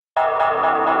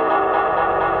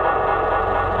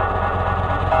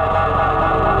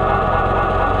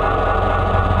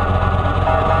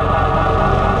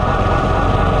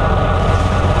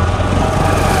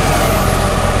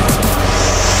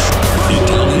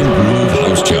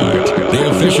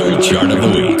Official chart of the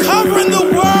week. Covering the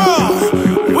world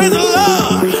with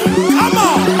love. Come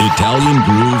on. Italian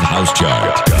Groove House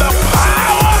Chart. The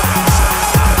power.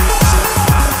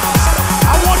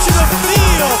 I want you to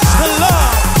feel the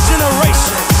love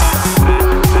generation.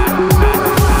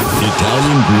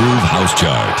 Italian Groove House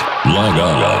Chart. Log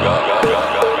on.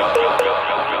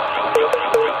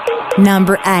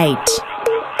 Number 8.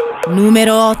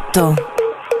 Numero 8.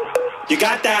 You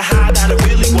got that high that I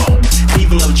really want.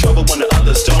 Even love trouble when the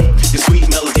others don't. Your sweet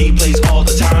melody plays all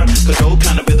the time, cause your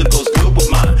kind of rhythm goes good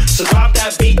with mine. So drop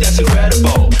that beat, that's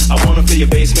incredible. I wanna feel your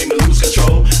bass, make me lose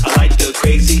control. I like the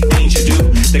crazy things you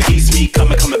do that keeps me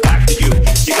coming back to you.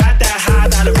 You got that high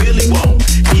that I really want.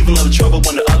 Even love trouble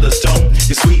when the others don't.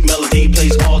 Your sweet melody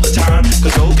plays all the time,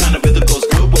 cause your kind of rhythm goes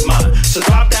good with mine. So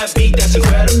drop that beat, that's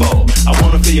incredible. I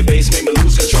wanna feel your bass, make me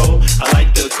lose control. I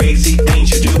like the crazy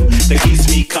things you do that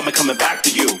keeps me coming back to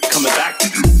you, coming back to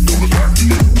you. Coming back to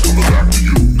you,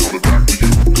 coming back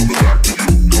to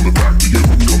you, coming back to you,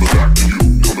 coming back to you, coming back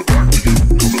to you,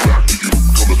 coming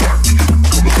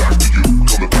back to you, coming back to you,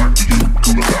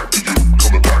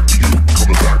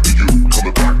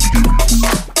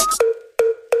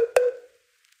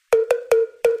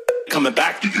 coming back to you, coming back to you, coming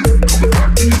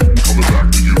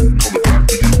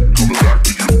back to you, coming back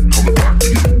to you, coming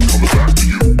back to you, coming back to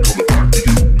you,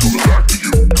 coming back to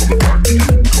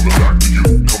you,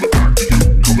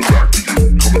 coming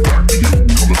back to you,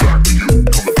 coming back to you.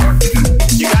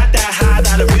 You got that high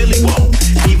that I really want.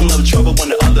 Even love trouble when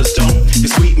the others don't. Your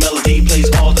sweet melody plays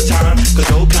all the time, cause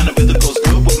your kind of rhythm goes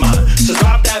good with mine. So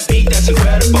drop that beat, that's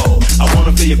incredible. I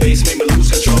wanna feel your bass, make me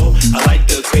lose control. I like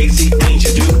the crazy things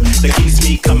you do that keeps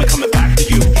me coming back to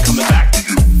you, coming back to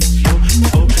you.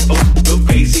 Oh, oh, oh, go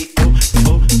crazy. Oh,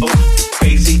 oh, oh,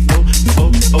 crazy. Oh,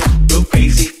 oh, oh, go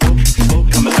crazy. Oh, oh,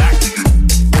 coming back to you.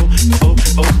 Oh, oh,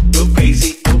 oh, go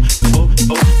crazy. Oh, oh,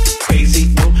 oh, crazy.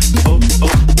 Oh, oh,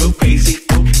 oh, go crazy.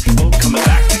 Oh, oh, coming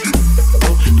back to you.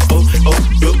 Oh, oh, oh,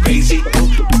 go crazy. Oh,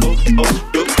 oh, oh,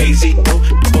 go crazy. Oh,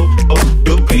 oh, oh,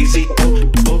 go crazy.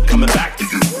 Oh, oh, coming back to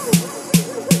you.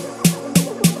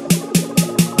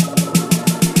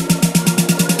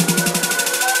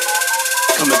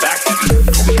 Coming back to you,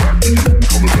 coming back to you,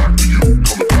 coming back to you, coming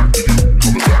back to you,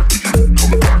 coming back to you, coming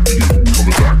back to you,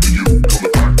 coming back to you,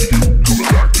 coming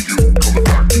back to you, coming back to you, coming back to you,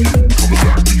 coming back to you,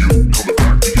 coming back to you,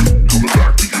 coming back to you, coming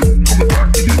back to you, coming back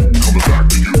to you, coming back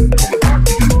to you.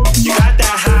 You got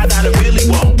that high that I really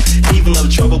want. Even love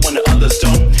trouble when the others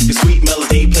don't. Your sweet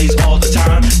melody plays all the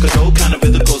time, cause your kind of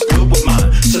rhythm goes good with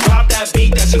mine. So drop that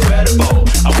beat, that's incredible.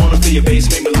 I wanna feel your bass,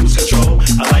 make me lose control.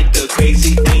 I like the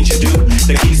crazy things you do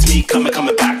that keeps me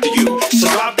coming back to you. So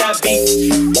drop that beat.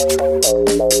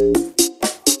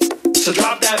 So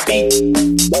drop that beat.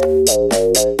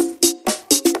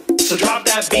 So drop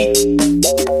that beat.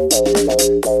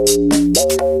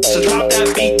 So drop that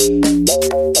beat.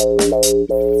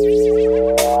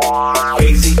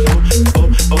 Crazy, oh, oh,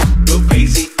 oh, go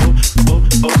crazy, oh, oh,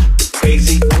 oh,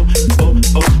 crazy, oh, oh,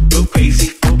 oh, go crazy,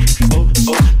 oh, oh,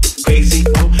 oh, crazy,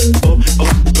 oh, oh,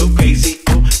 oh, go crazy,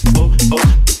 oh, oh, oh,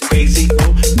 crazy,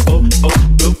 oh, oh, oh,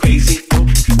 go crazy, oh,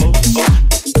 oh, oh,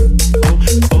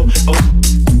 oh, oh,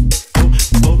 oh,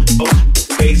 oh, oh,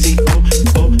 crazy, oh,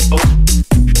 oh, oh,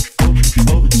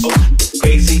 oh, oh,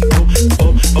 crazy, oh,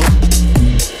 oh, oh.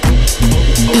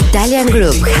 Italian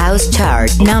Groove House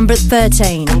Chart. Number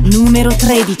 13. Numero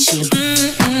 13.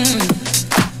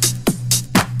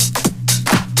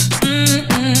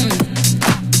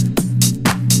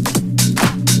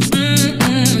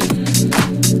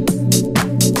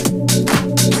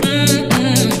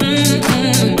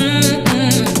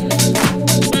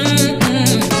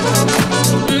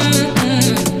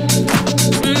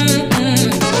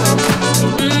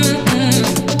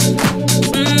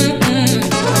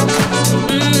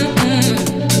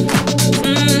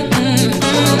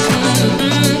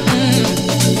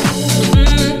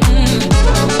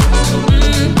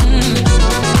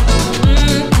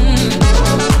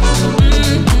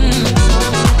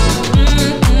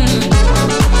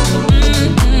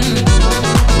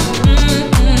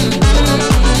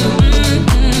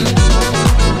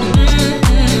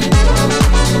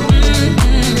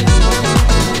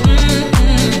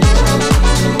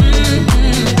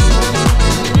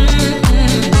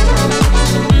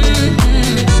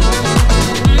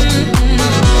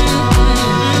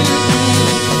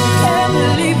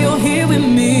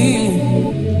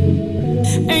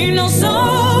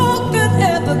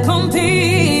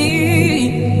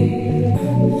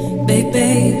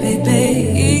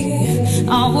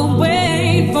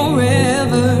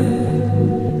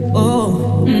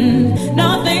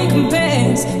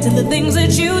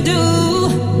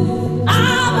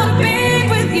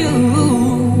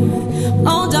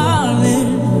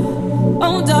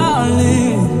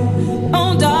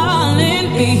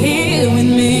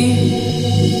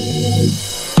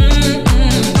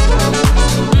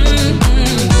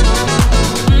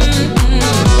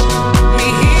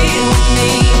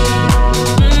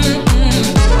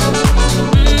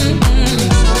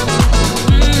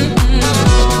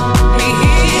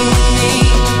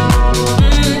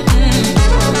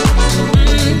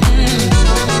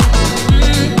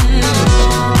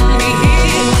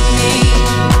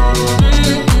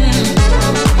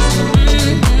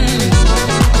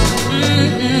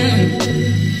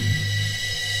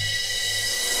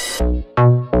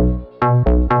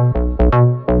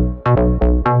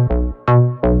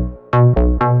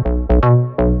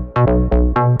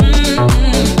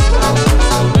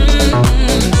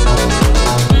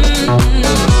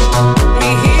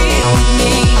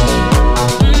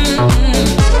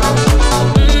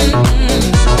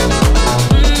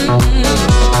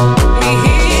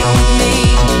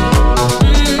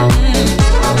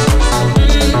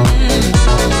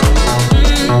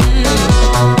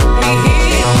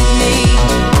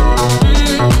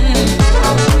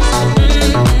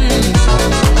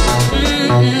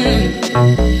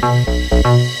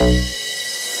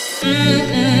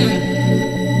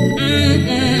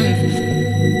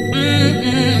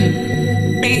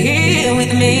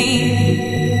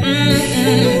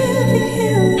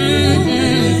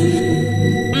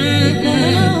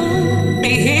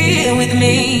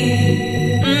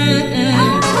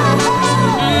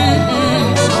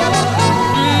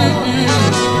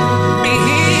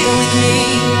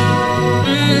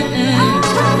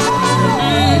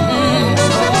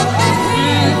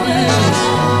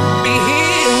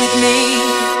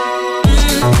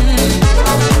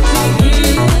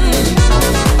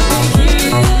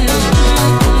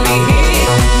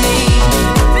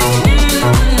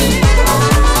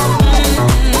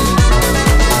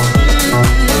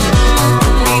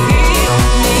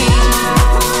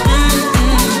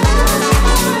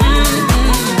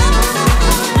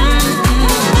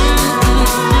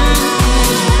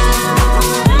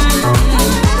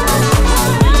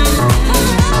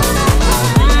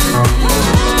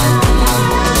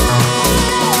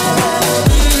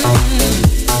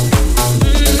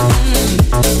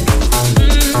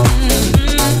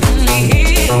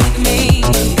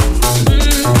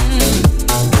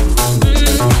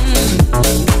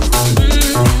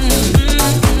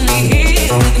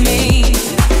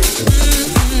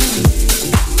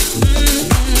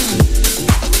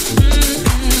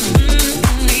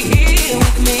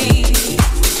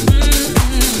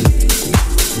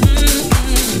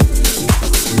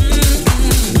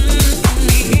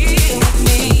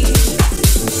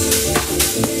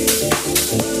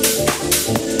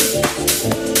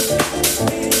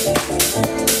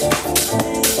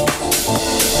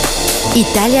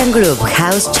 Italian Groove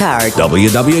House Chart.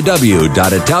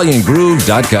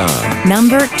 www.italiangroove.com.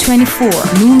 Number 24,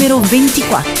 numero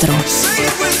 24. Sing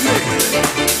it with me.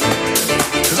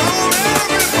 'Cause I want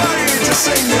everybody to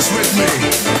sing this with me.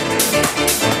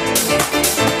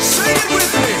 Sing it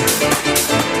with me.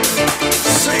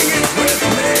 Sing it with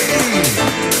me.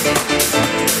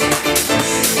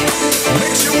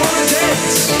 Makes you wanna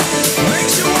dance.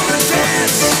 Makes you wanna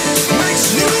dance. Makes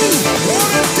you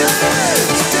wanna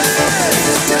dance. Dance,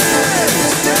 dance, dance,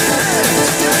 dance,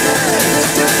 dance, dance, dance,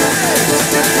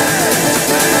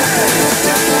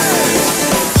 dance.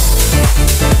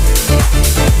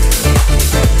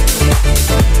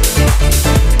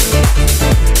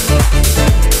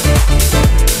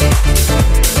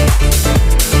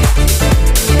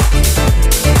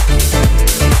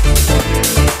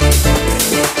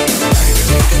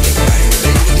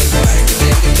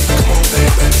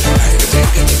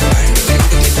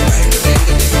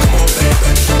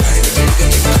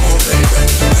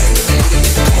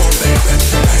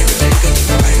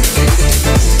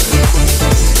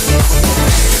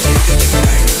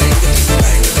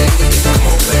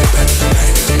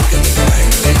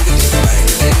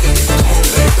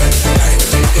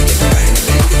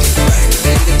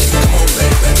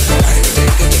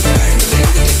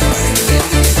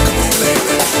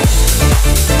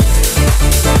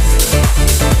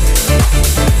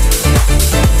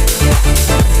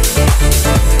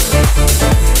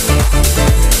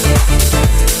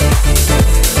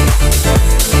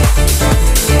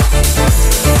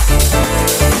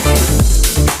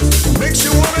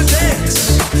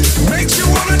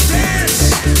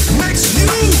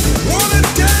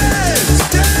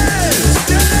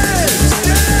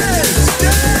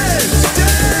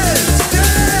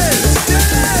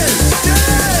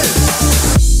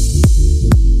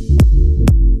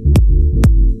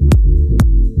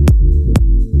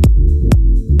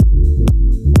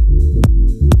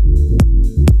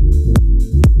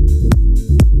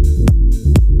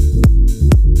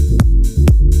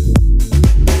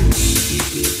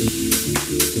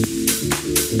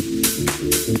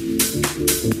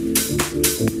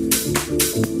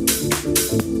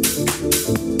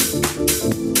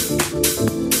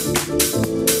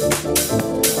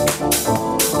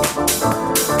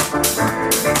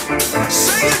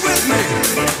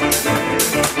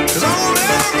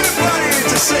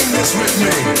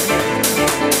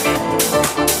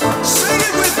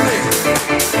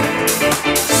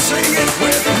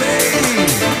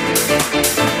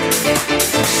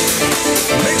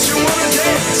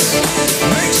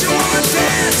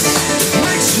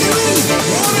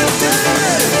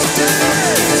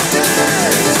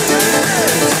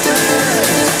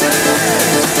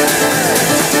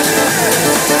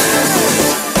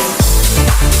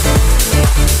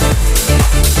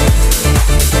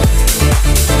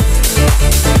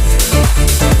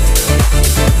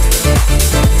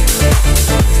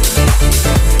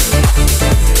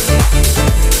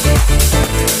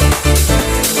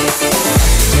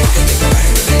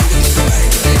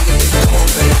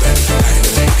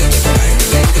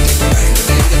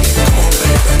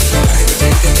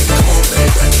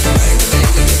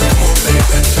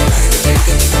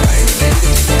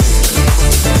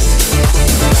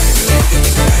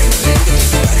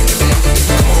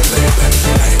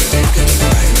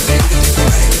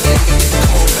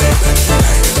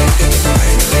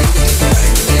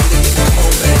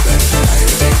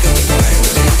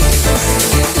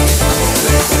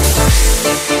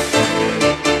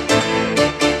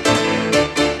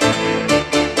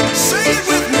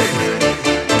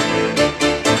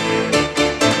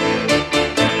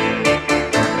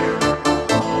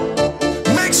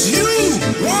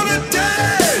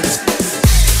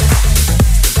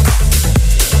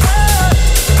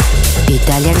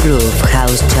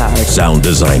 House Chart. Sound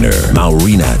designer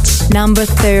Maurinats. Number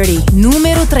 30,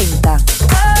 numero 30.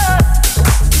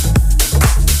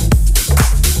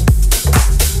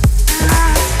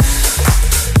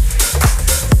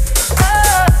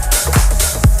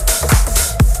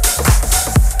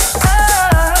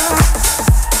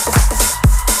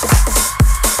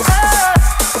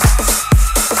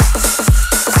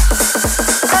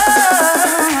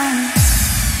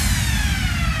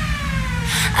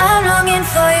 I'm longing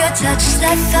for your touch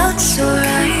that felt so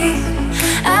right.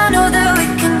 I know that we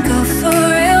can go for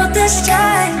real this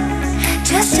time.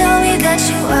 Just tell me that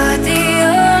you are the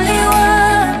only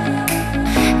one,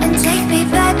 and take me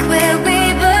back where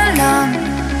we belong.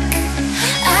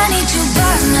 I need you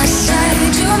by my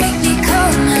side, you make me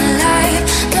come alive.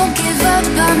 Don't give up,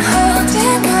 I'm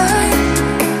holding on.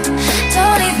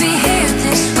 Don't leave me here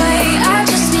this way, I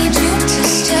just need you to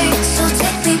stay. So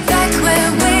take me back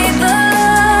where we belong.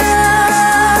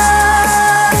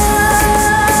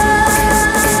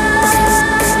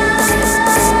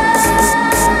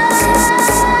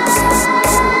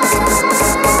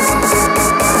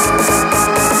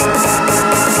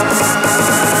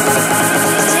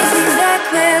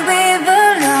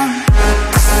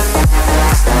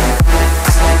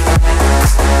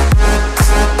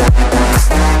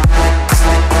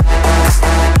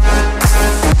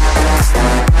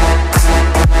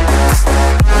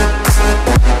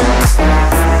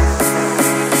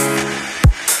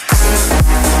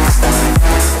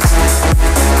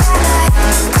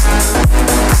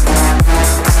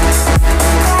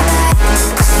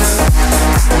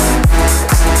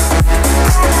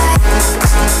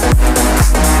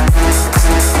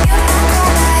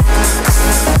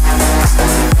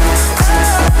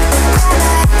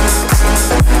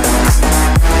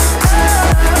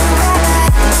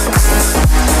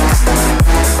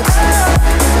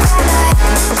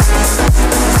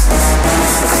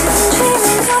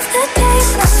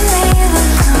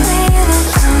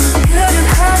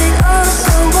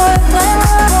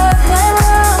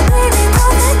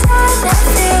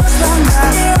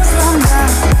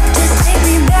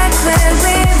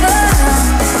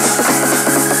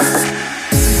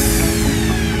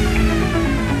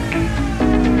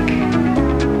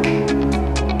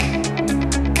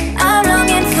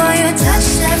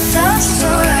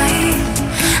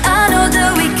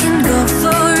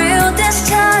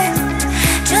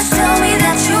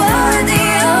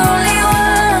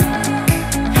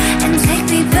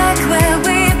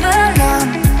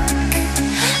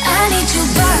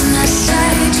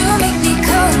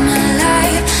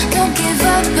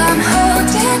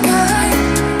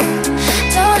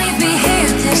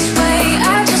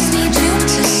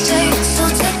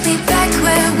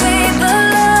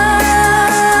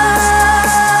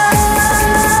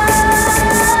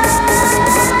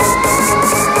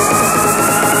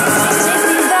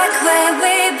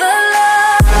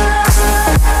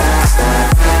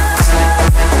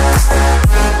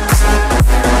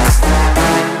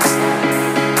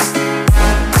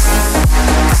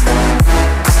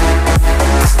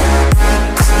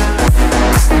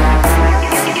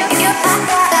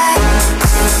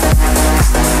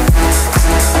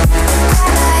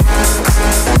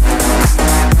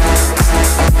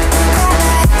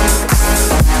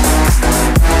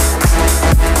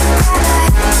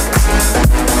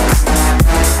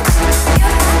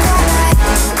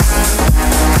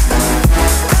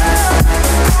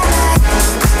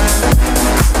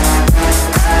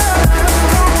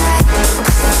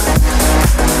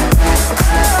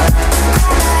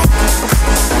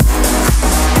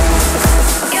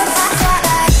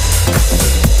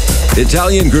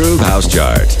 Italian Groove House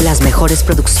Chart. Las mejores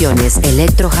producciones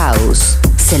Electro House,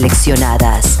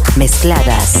 seleccionadas,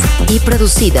 mezcladas y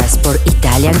producidas por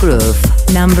Italian Groove.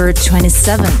 Number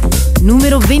 27,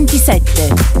 numero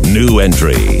 27. New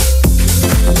entry.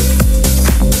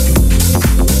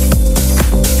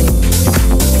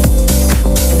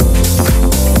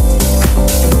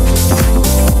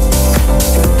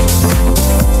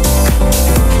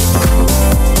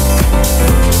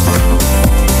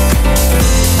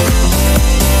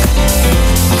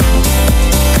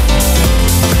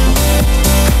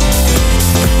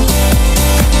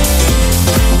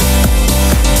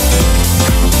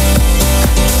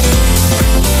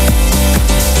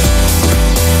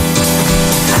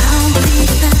 I don't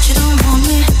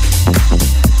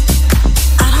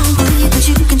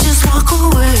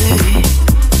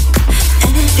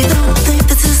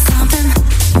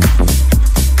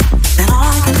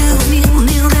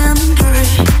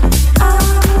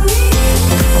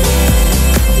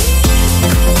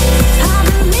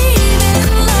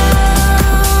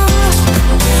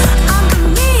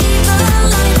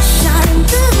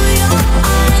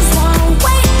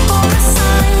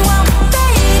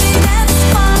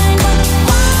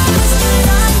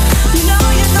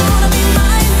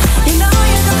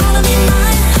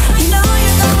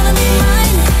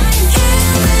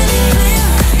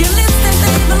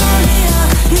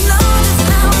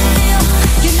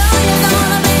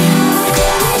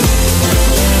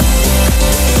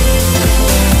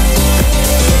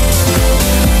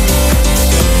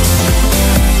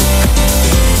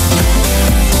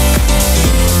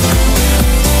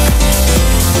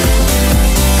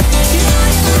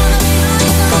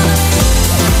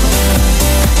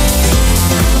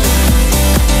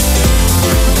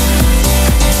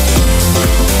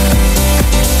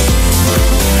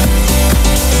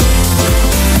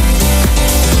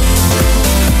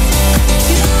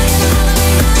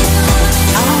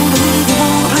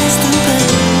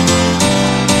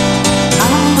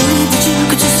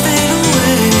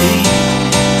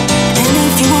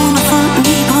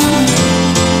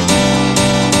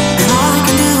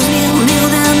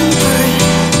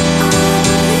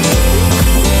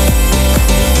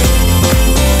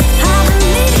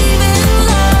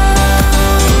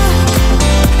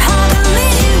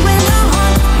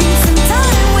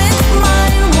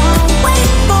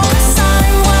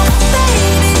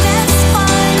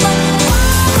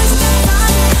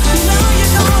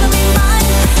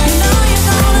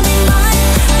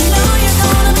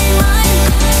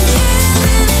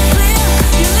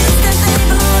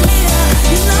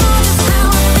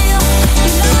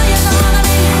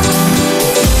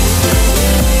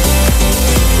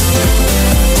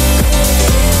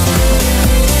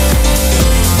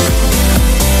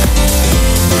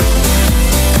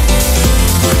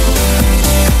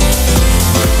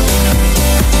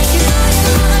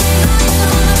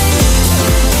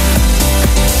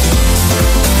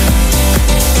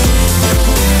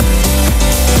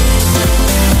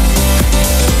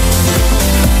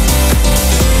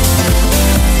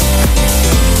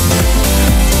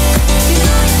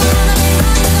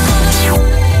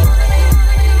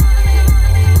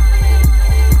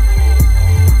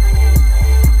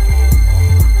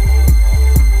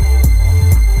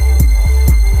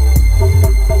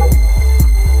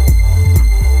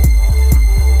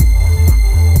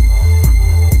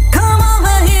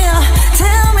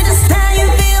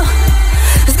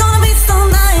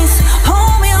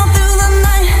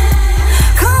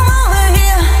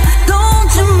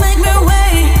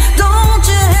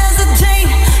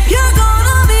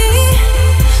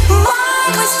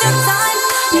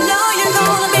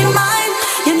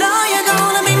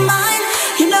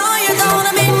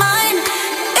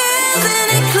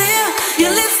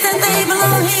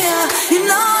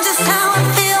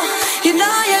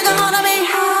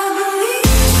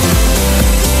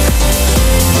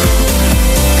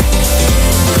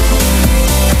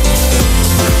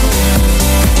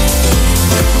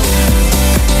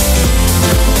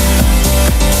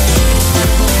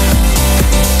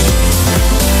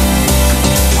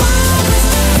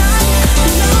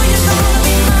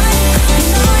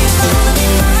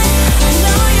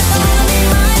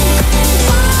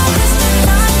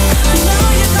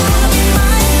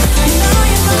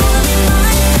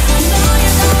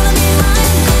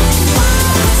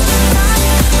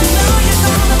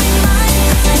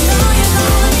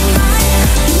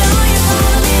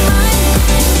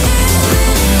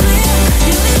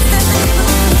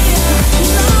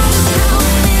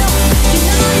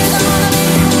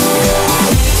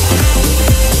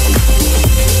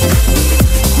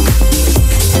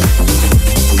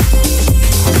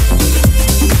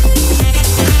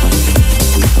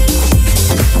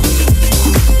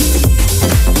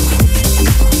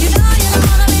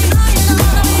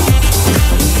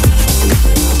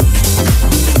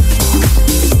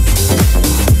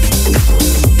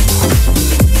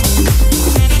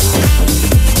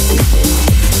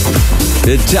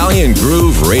Italian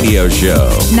Groove Radio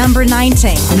Show. Number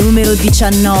 19, numero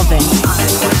 19.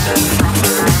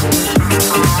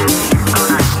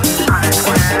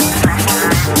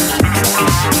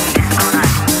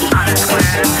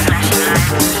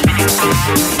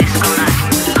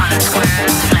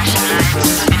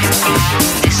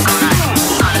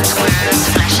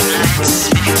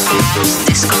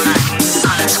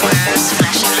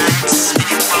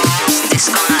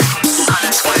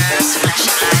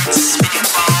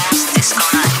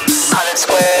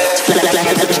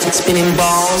 Spinning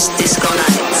balls, disco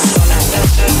nights.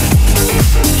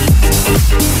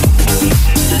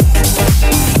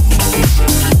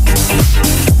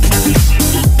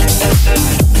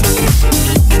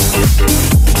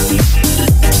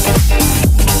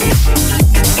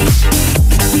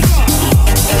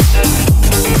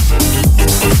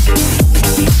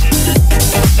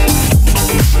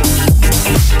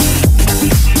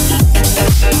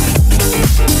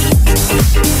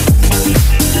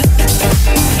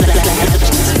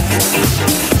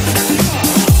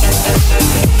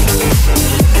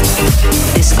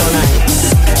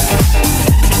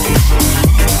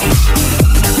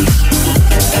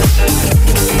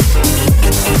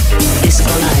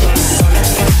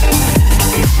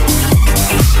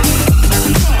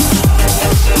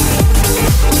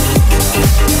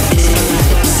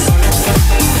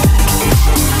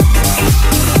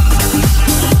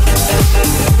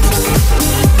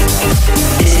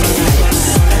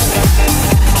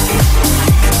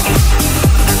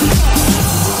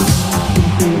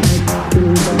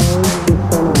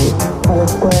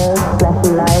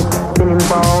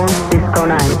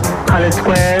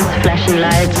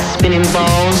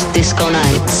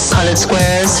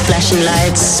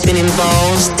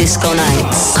 Disco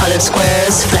nights, colored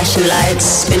squares, flashing lights,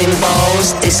 spinning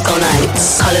balls, disco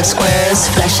nights, colored squares,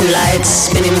 flashing lights,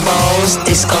 spinning balls,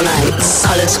 disco nights,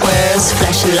 colored squares,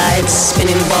 flashing lights,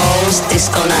 spinning balls,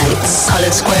 disco nights,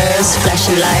 colored squares,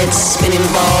 flashing lights, spinning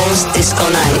balls, disco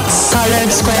nights,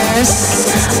 colored squares,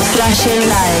 flashing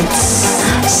lights,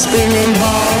 spinning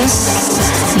balls,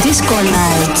 disco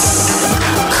nights,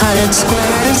 colored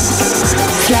squares,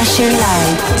 flashing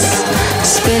lights,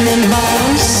 spinning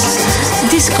balls,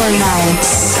 disco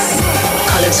nights.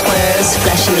 Colored squares,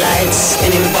 flashing lights,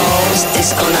 spinning balls,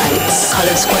 disco nights.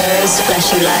 Colored squares,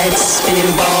 flashing lights,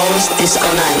 spinning balls, disco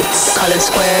nights. Colored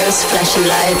squares, flashing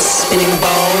lights, spinning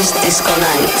balls, disco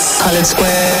nights. Colored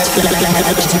squares,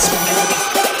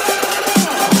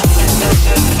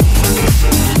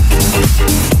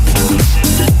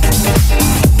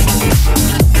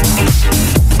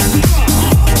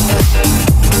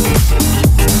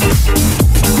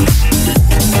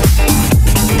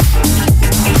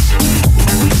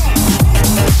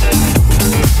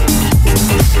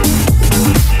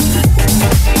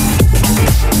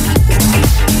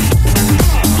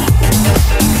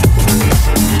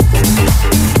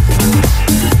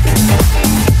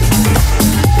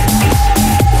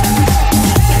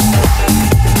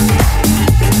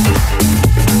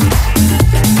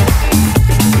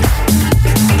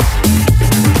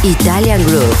 Italian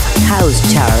Groove House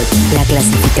Chart, la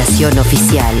clasificación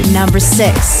oficial. Number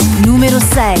 6, número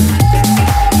 6.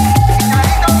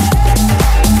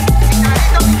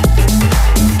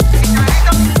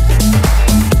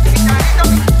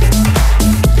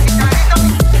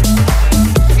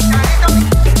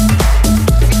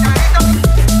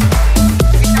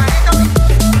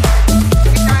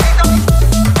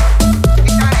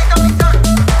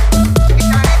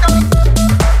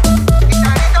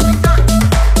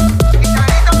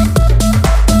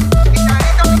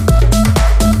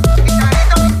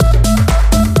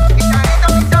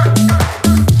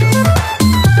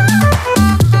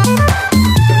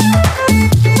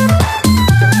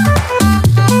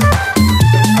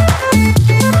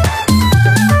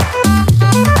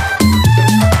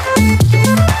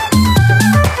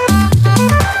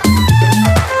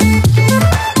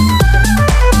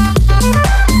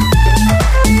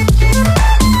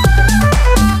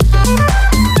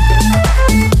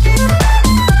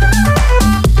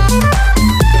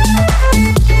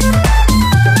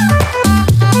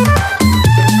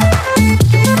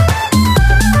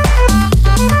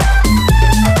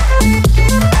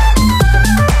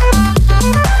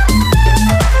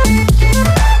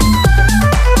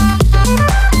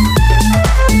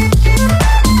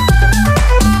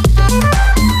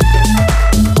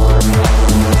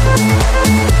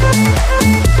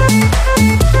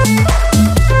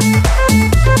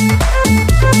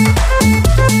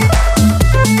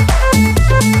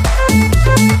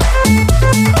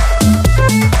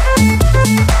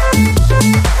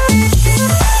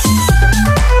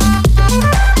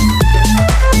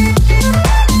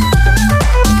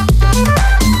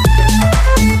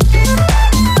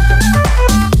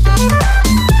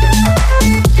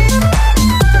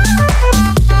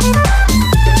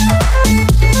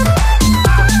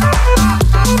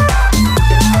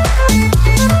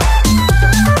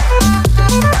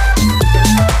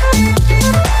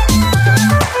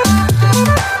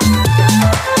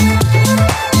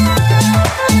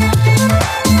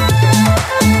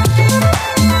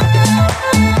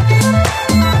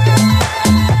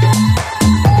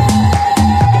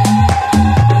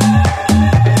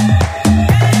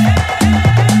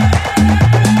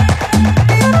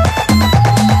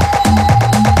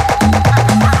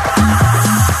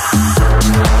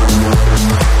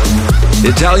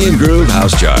 Italian Groove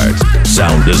House Chart.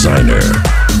 Sound designer,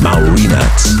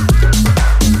 Maurinats.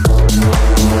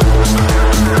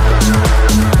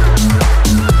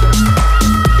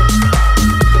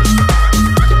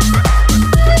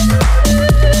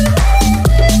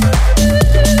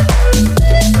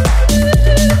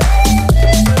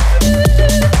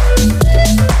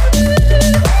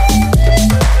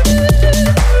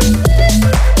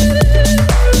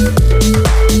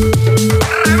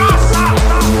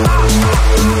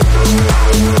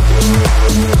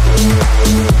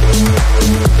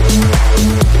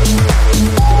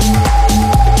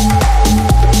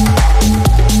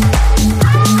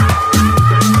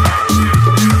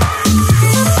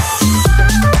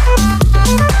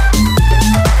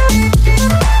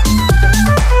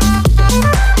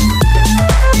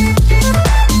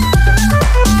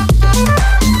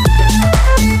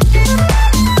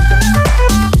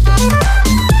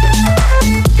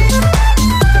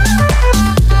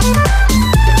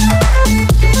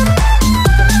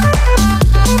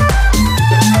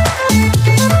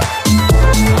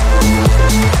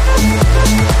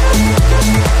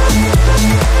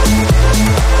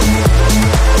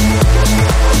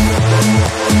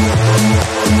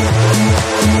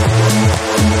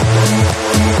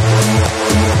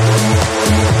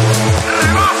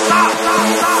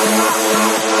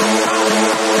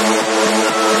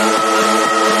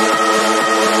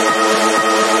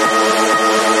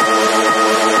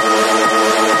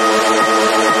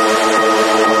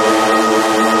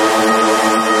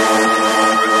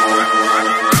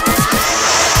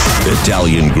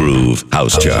 Italian Groove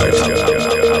House Chart.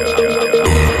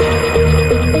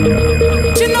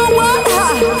 You know what?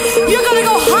 You're gonna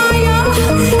go higher,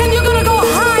 and you're gonna go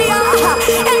higher,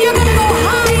 and you're gonna go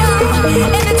higher,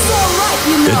 and it's alright,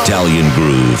 you know. Italian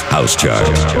Groove House Chart.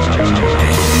 You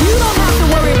don't have to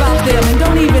worry about them, and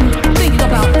don't even think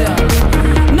about them.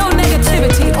 No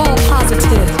negativity, all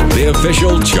positive. The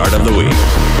official chart of the week.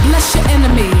 Bless your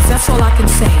enemies, that's all I can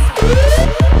say.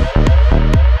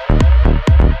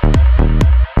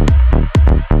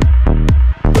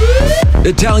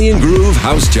 Italian Groove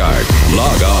House Chart.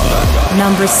 Log on.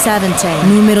 Number 17,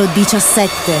 numero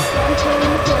 17.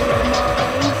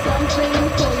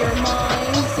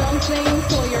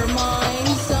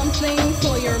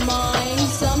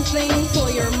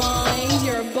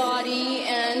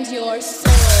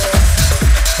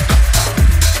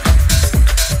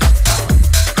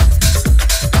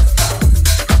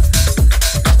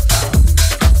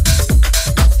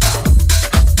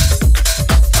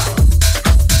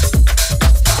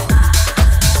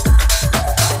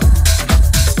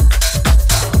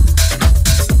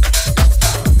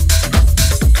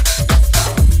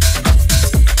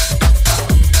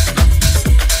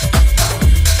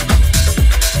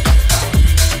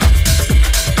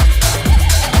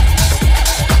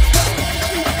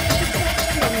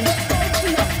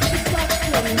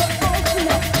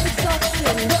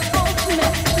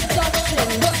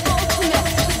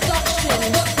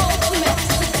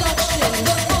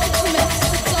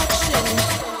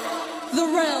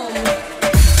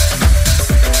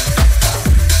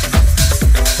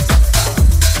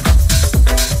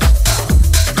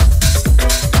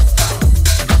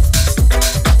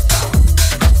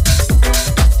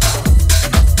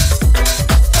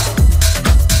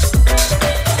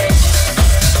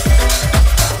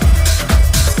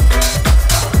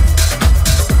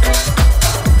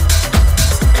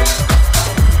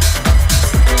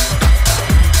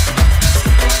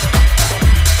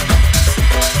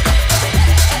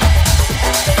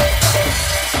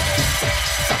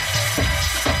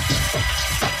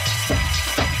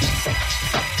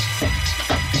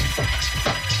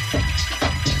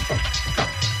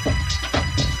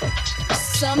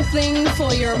 Something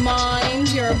for your mind,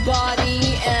 your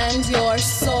body, and your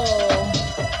soul.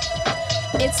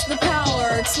 It's the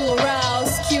power to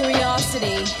arouse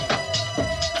curiosity.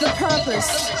 The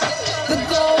purpose, the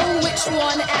goal which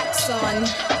one acts on.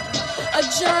 A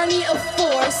journey of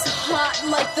force, hot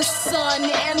like the sun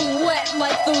and wet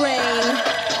like the rain.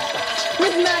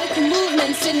 Rhythmic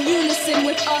movements in unison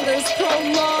with others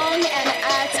prolong an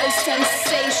act of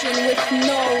sensation with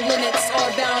no limits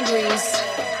or boundaries.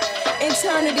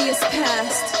 Eternity is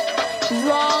past,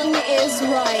 wrong is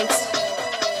right.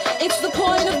 It's the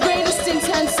point of greatest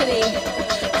intensity,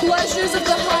 pleasures of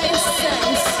the highest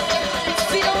sense,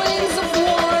 feelings of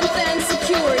warmth and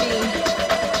security,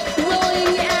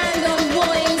 willing and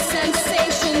unwilling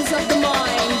sensations of the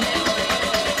mind,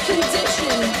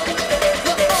 condition,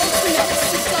 the ultimate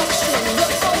seduction, the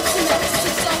ultimate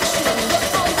seduction, the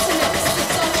ultimate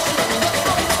seduction, the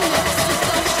ultimate seduction, the ultimate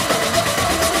seduction.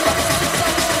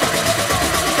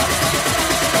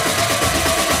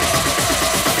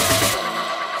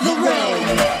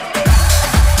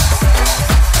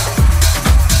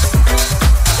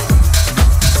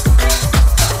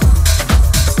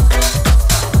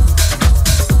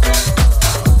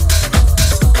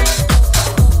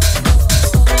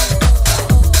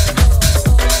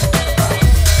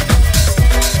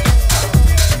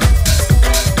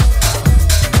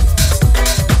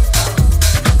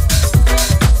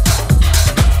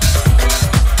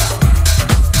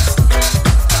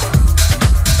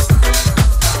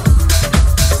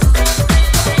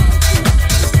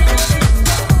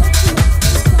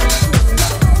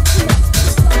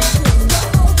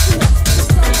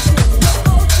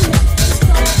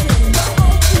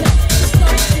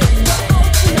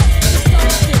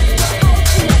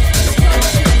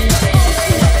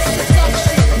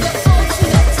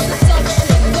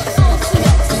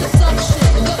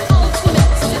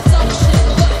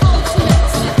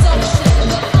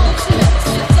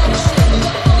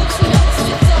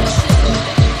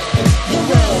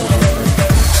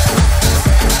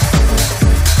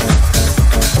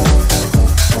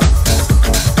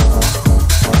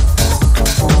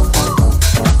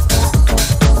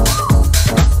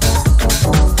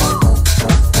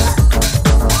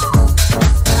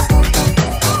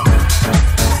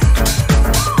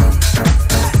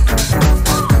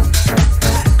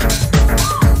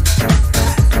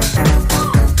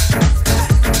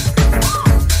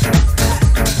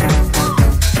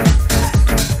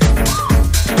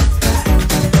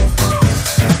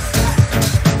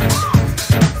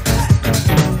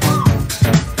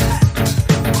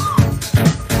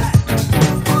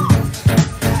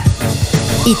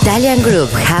 Italian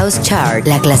Groove House Chart,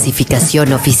 la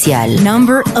clasificación oficial.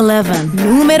 Number 11,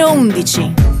 numero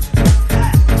 11.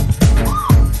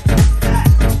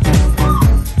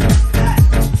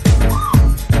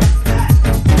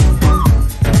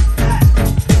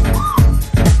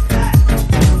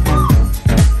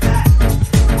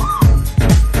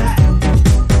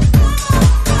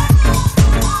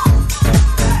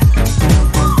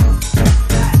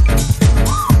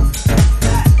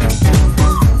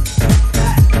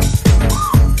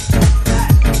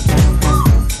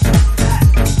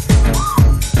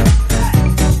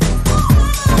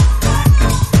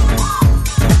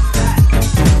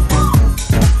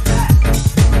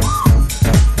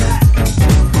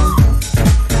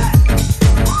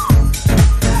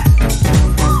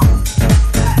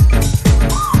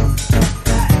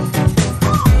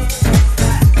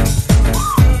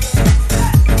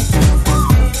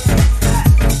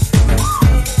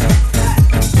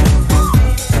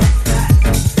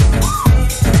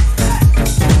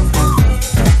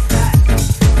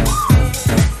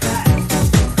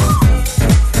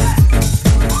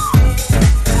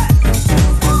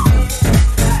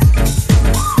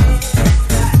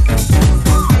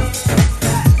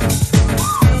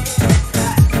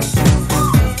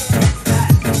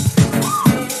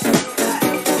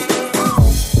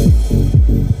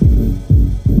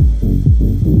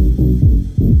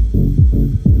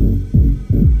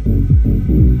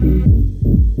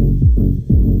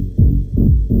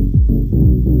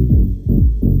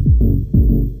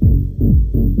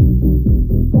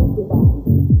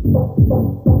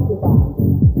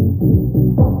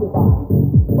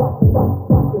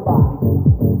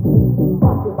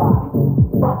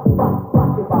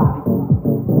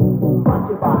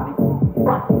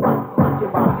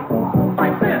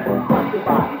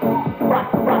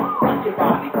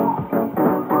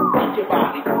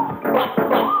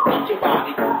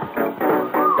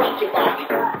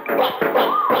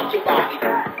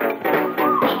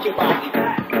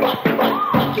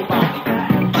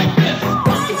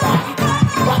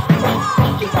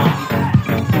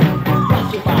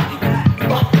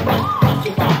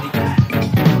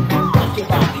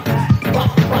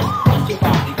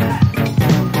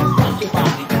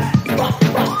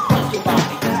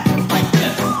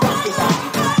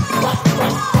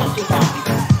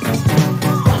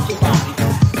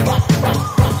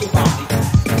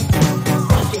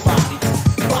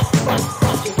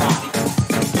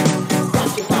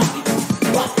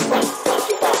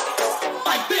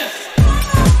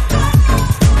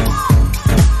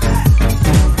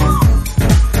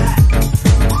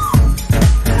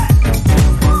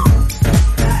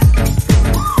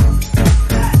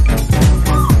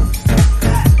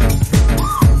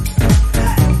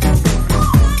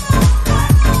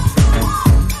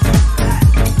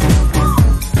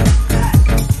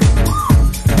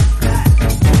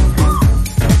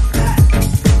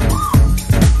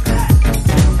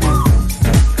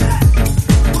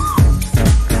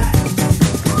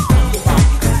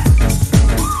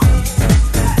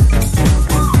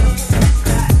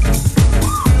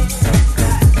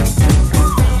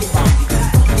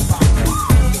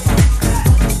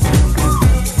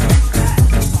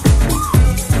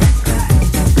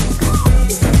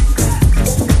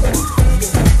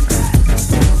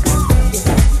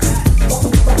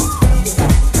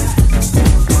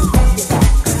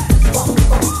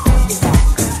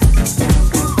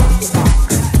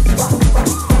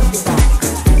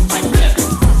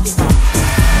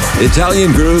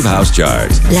 Italian Groove House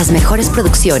Chart. Las mejores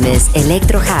producciones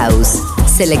Electro House,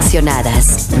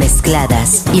 seleccionadas,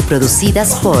 mezcladas y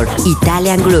producidas por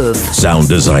Italian Groove. Sound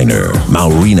designer,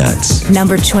 Maurinats.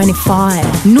 Number 25,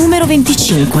 numero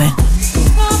 25.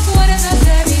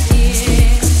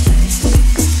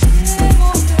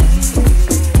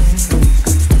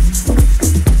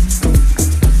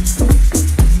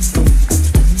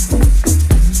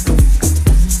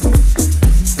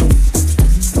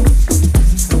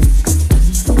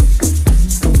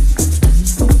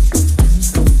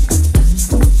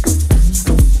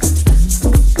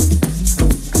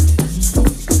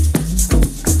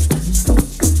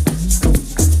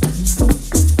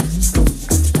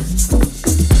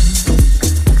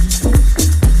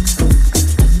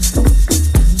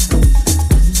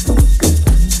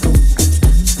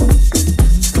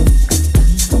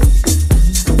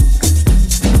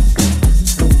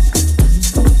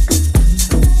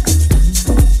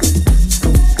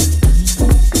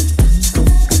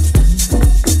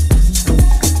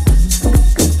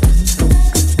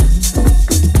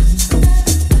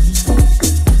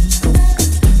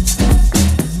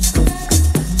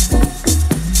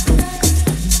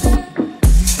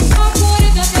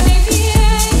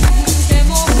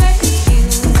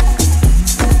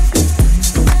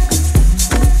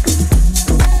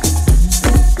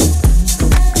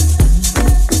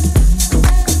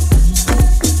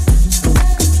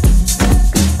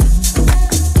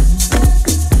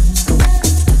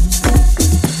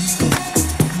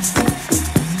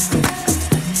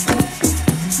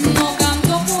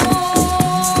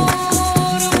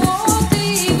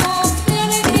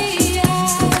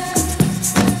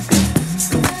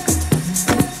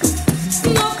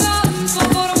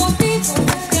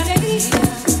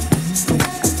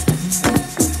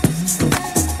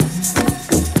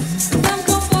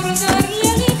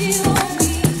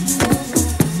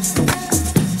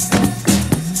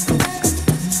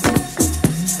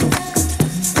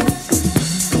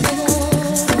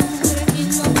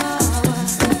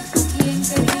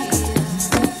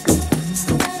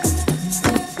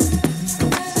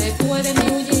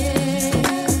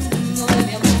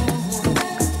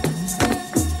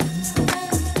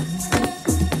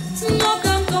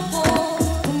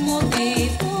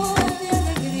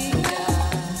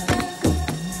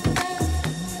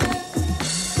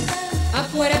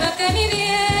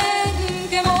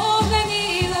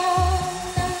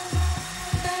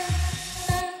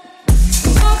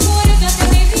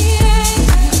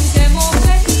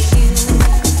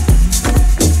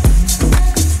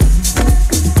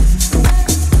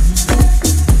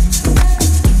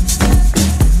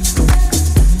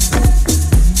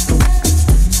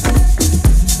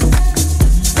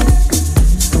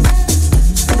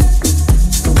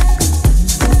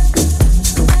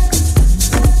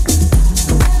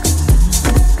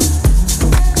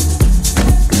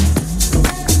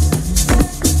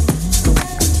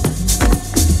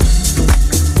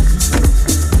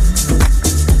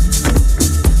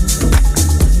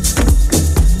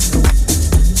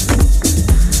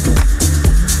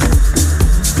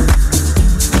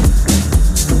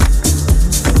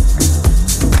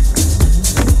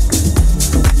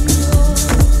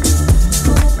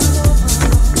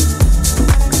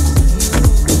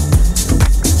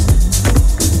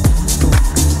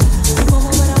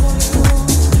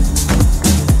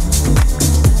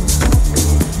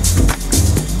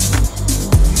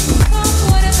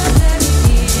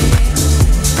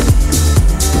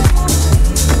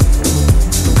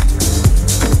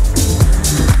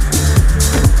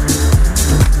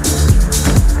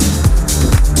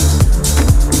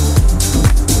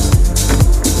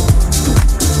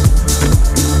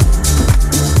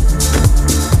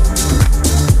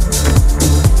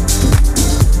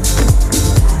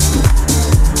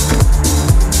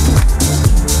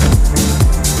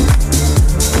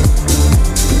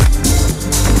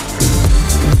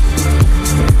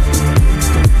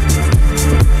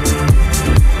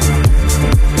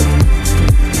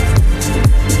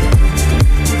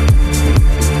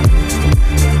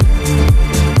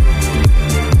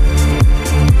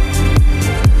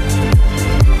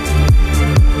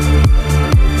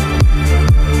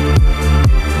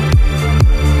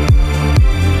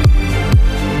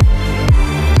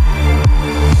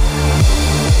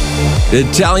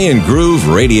 Italian Groove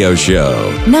Radio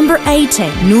Show. Number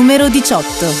 18, numero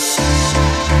 18.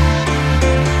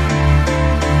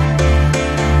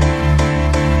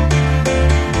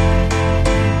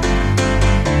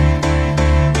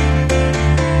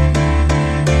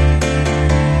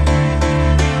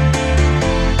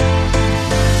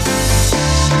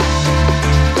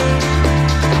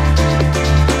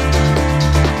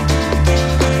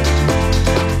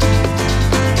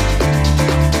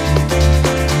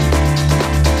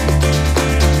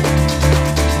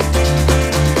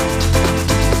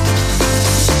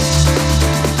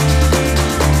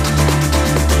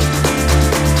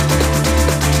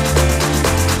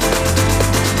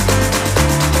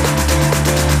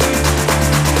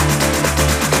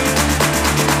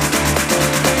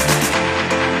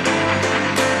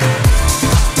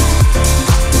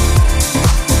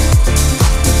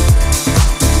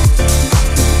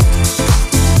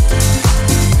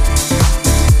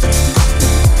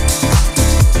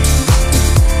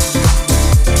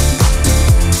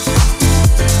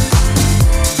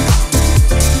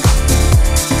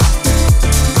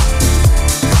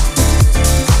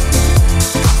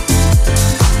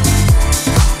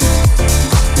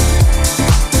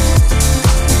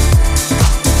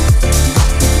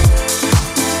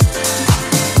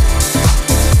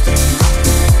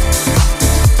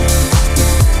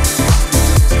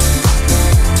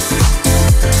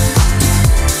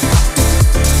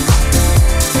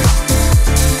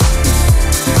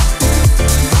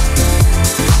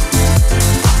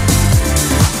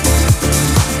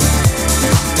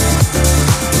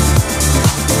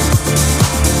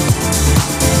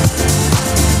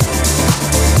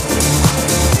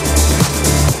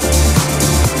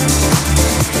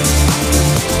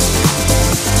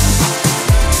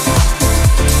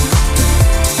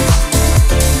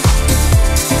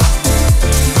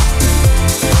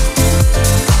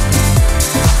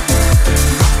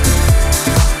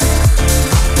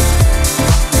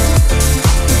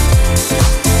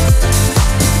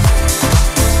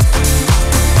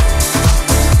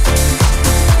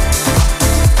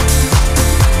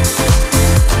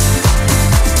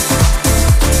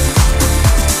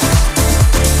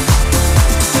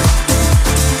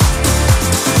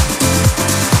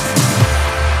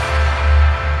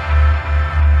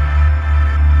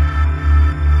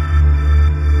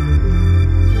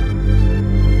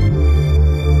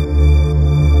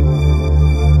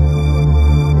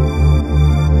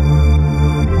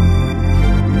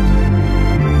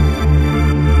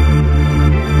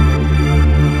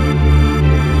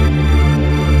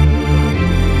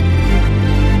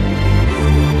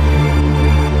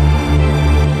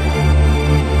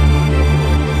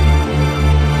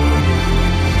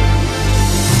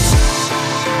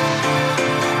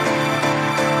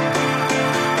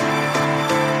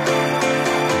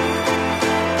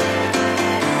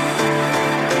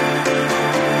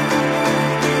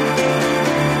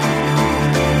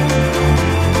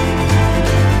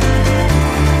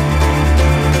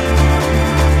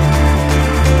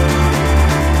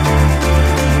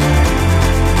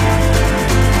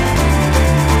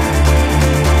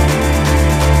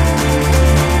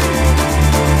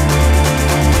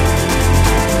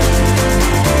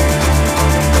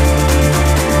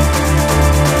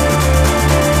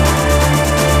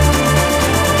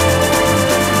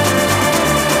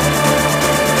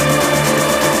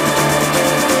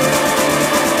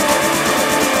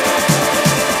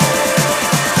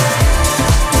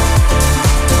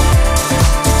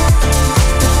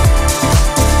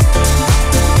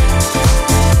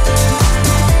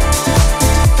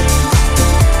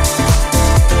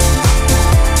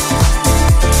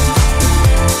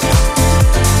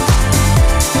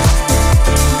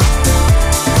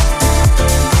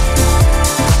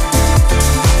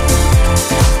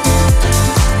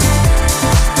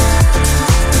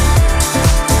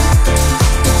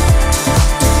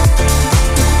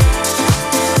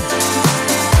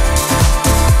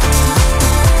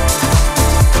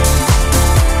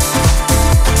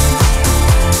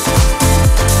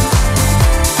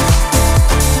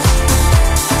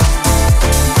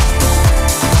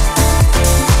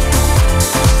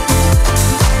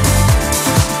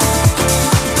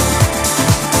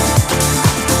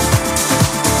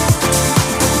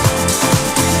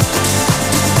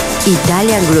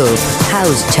 Italian Groove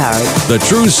House Chart. The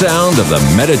true sound of the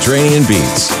Mediterranean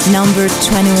beats. Number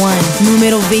 21,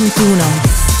 numero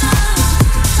 21.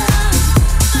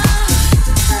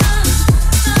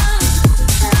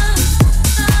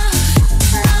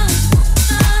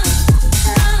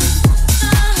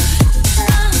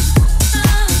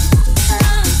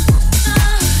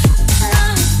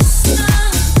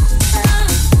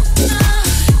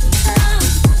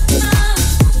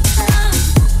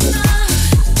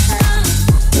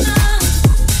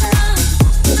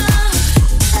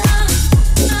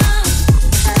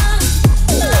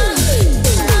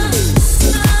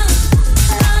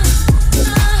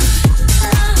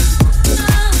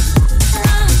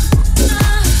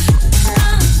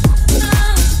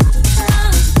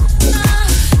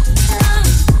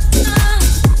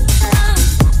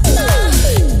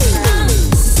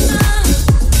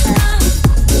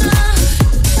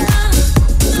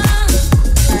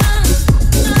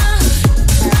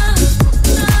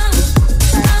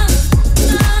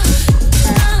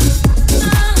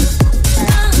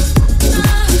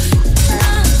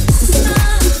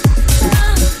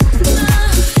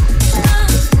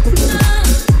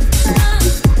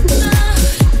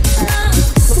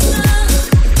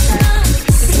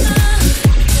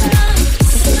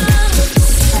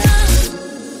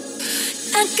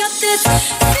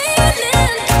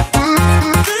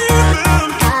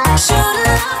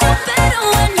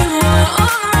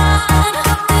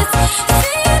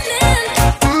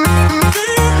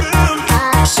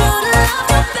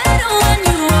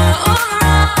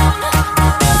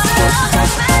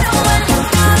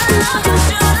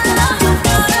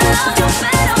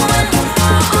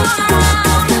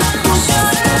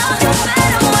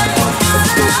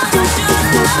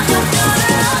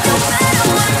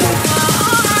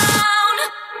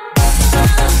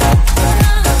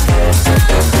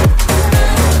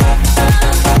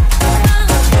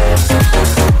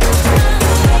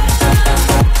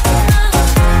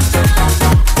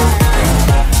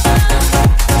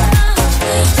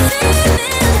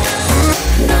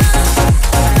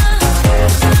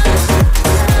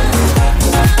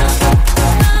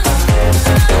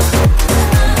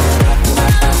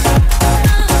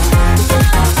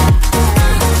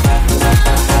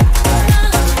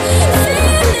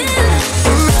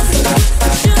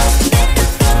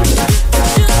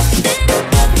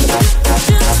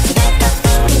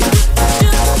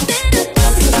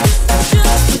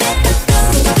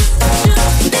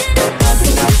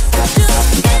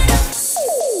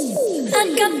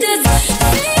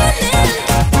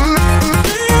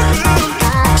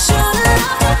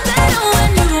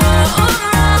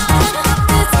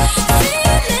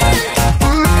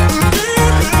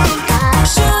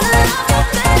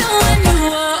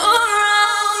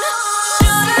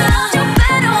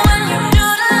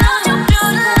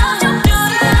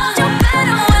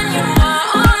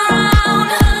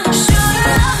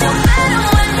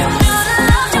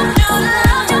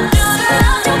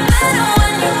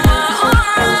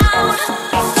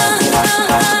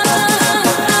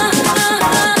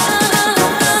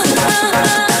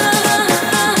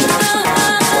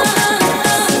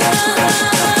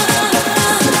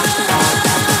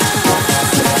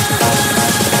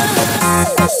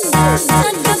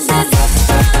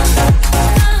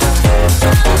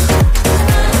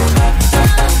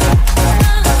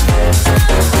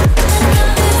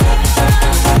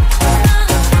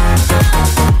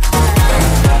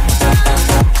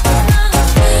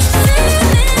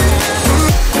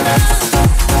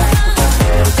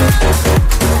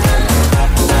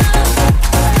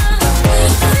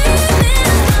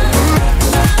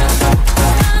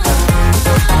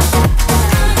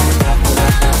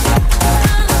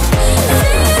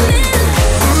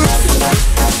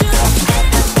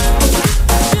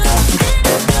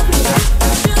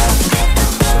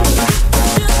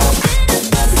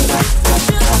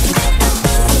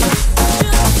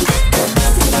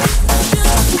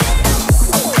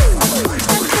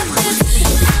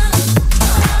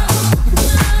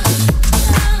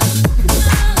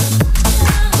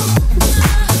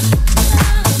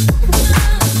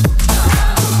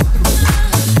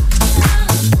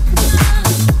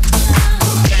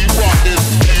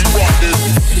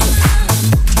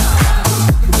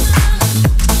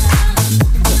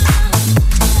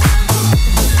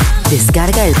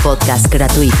 Descarga el podcast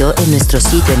gratuito en nuestro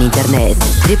sitio en internet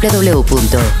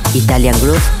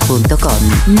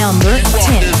www.italiangroove.com. Number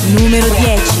 10, numero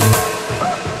 10.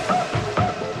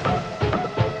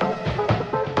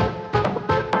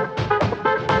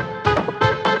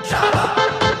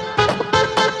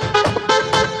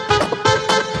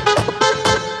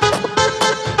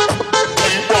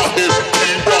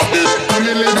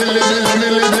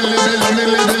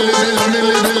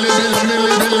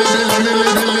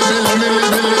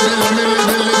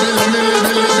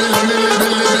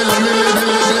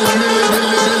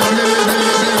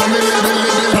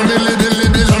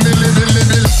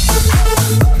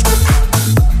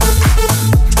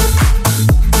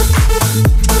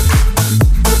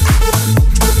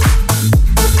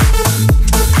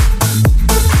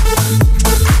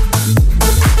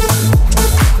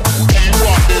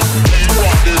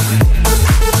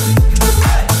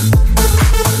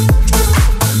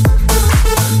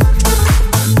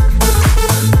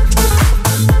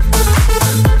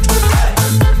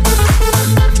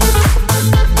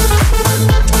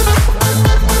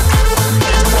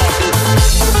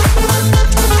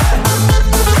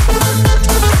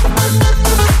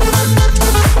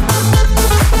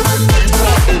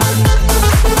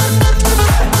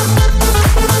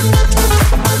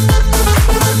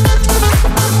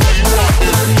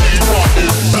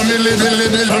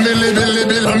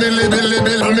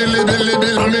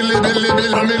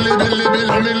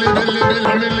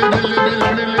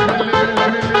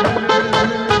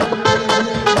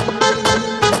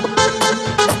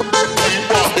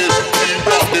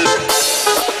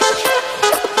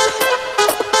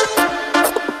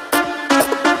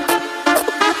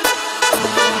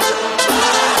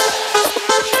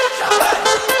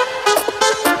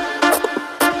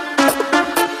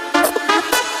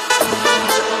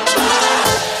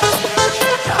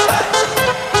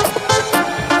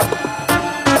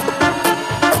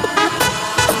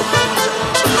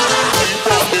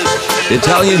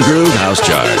 Italian Groove House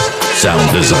Chart.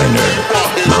 Sound designer,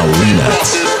 Maureenat.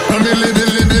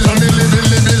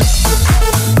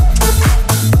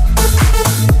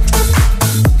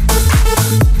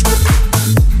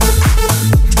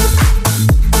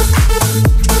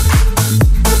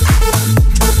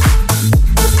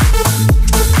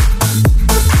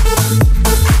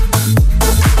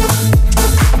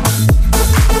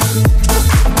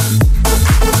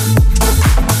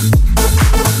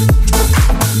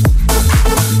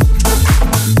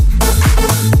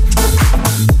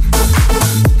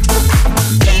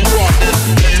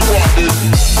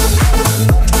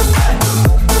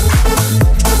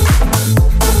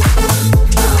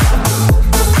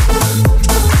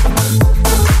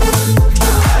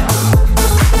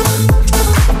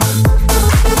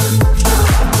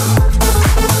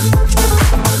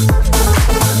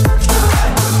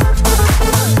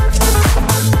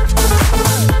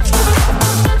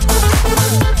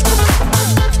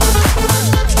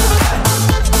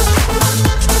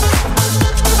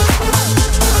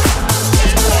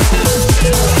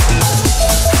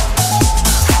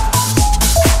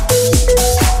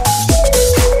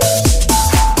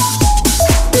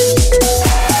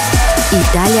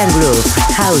 Italian Groove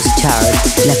House Chart,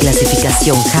 la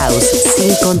clasificación house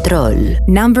sin control.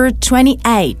 Number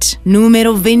 28,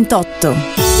 numero 28.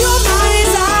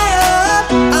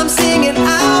 I'm singing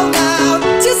out loud,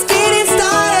 just getting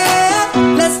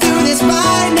started. Let's do this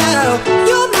right now.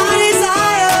 You're my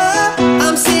desire.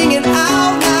 I'm singing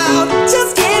out loud,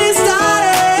 just getting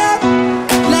started.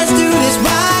 Let's do this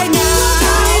right now.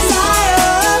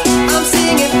 I'm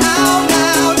singing out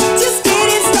loud, just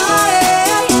getting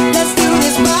started.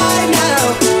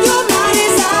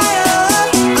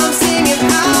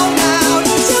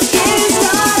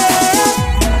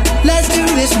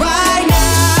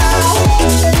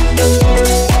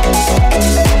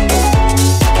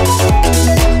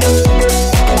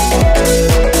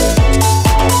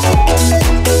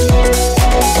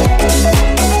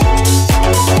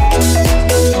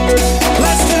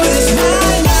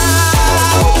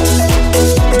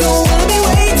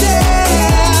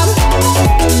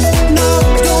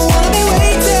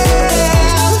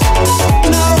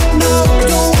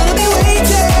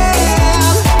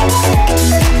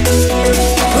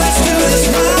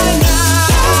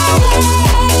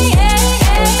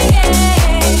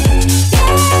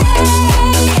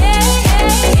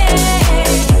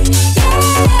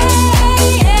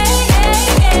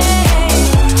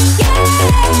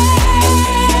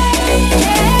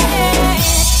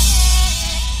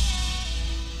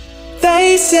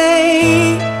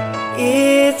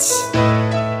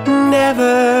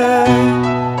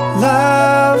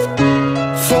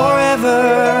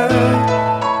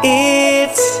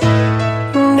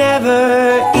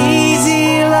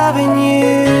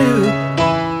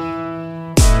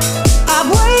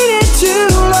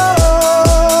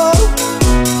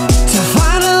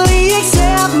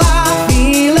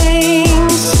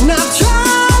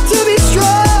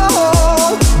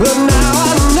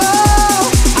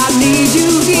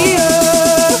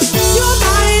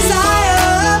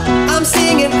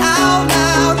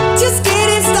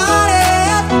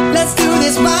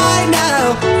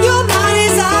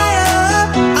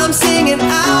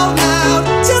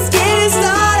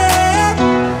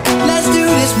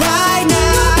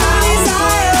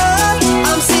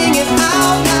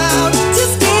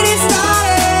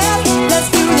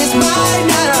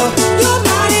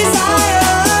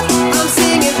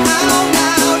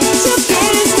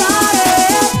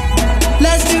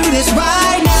 this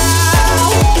right now.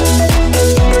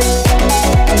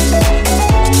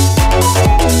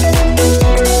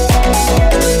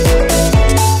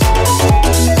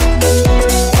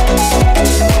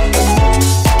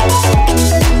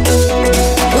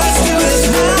 Let's do this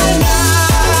right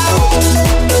now.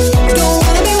 Don't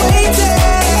wanna be waiting.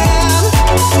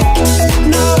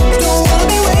 No, don't wanna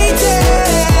be waiting.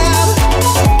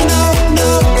 No, no,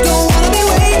 don't wanna be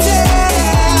waiting.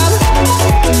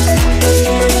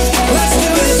 Let's do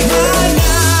this right now.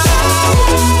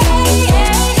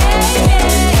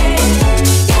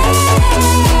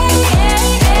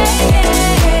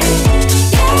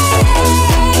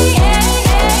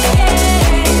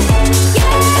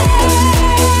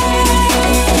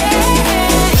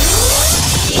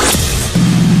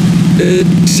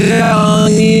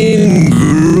 Italian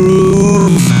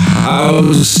Groove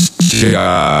House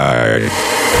Chart.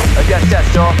 Yes,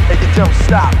 yes, y'all, if you don't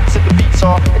stop, sing the beats,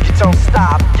 y'all, if you don't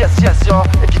stop. Yes, yes, y'all,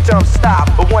 if you don't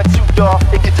stop. But 1, 2, y'all,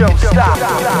 if you don't stop.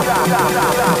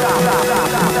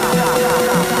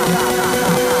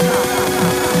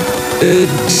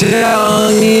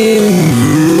 Italian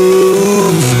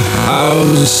Groove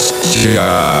House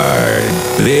Chart.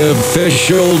 The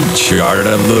official chart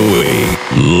of the week.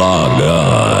 Log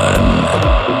on.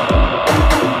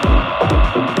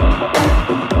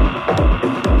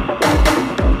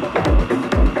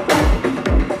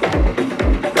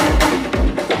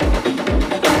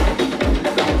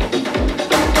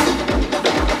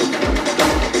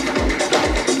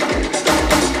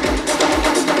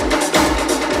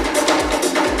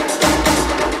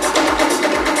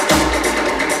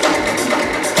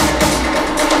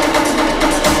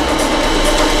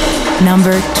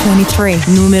 Number 23,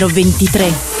 numero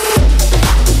 23.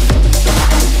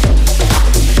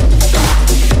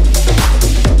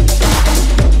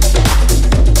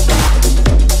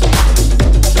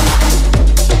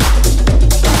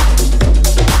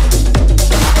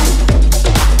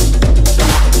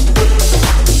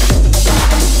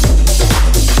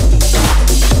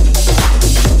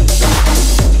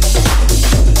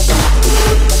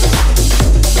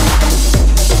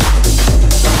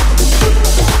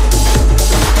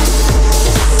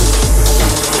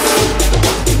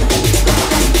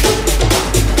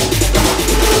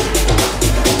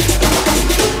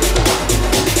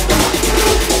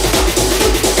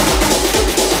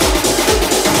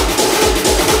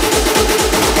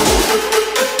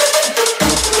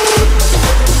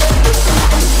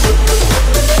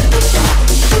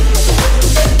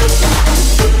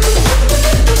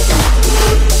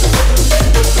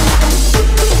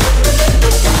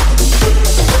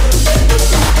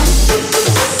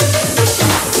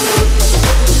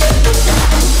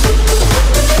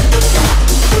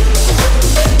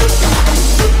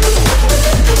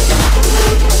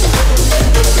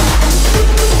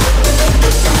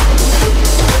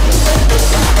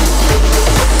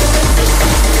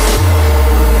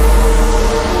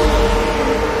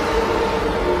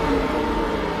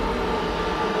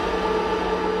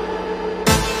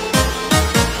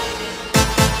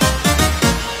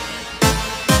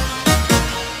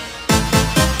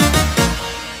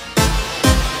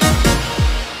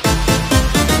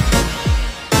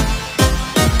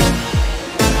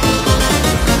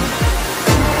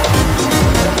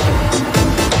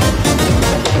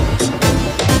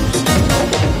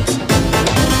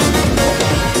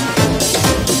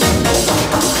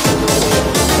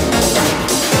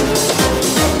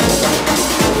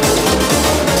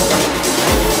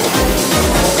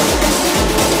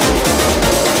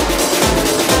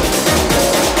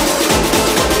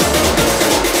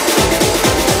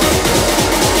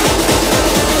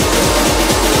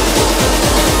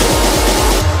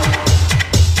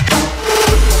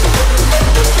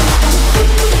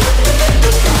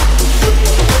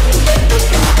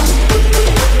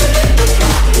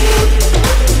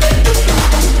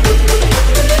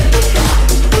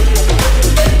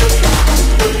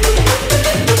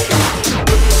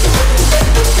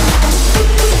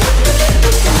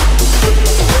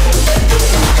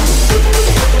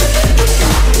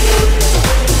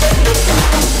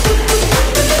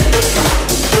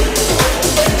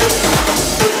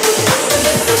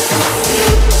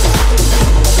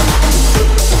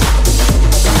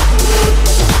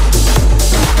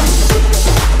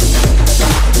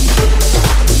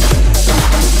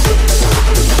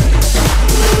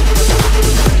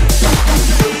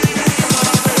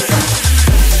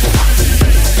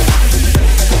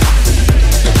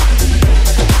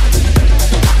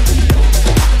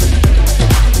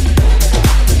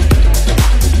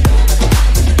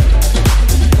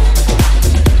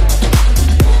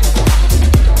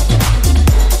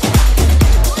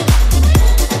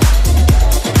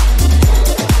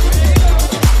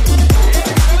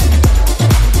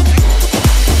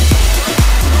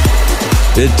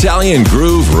 Italian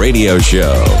Groove Radio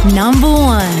Show. Number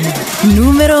 1.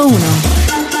 Numero 1.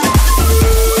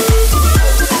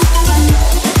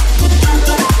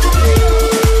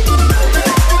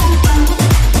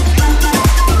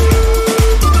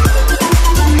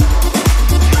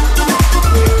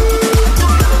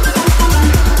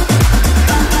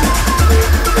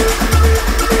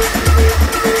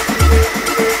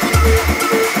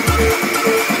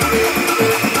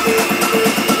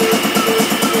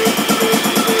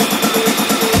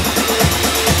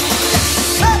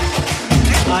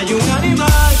 Hay un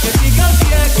animal que pica el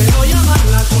pie que lo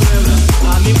llaman la culebra.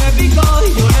 A mí me picó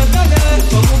y yo le pegué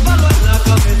con un palo en la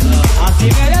cabeza. Así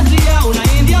me decía una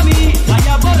india a mí,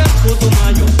 vaya por el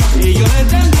putumayo. Y yo le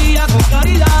entendía con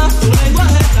claridad su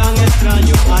lenguaje tan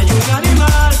extraño. Hay un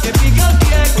animal que pica el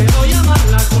pie que lo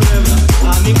llaman la culebra.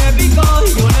 A mí me picó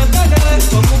y yo le pegué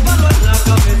con un palo en la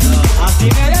cabeza. Así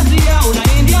me decía una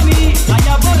india a mí,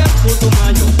 vaya por el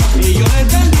putumayo. Y yo le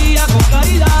entendía con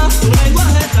claridad su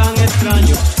lenguaje tan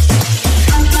extraño.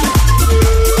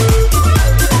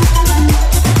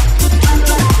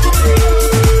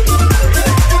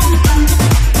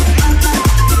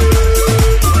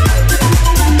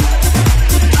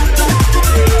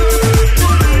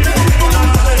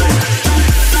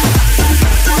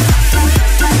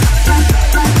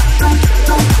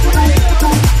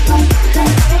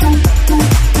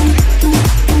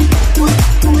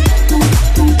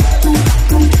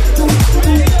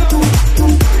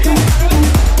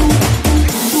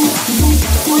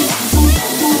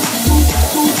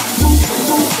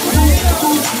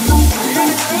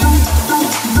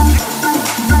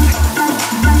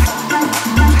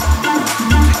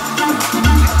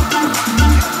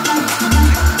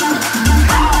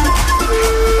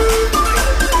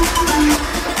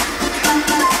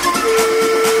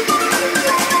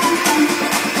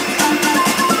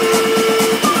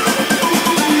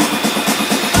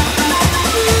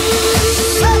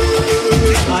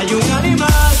 Hay un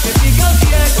animal que pica el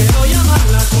pie que lo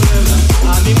llaman la culebra.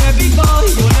 A mí me picó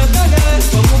y yo le pegué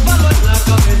con un palo en la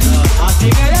cabeza. Así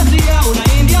me decía una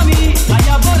india a mí,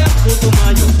 vaya por el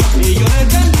putumayo. Y yo le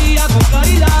entendía con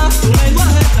claridad su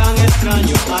lenguaje tan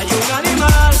extraño. Hay un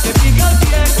animal que pica el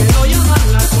pie que lo llaman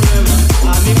la culebra.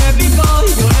 A mí me picó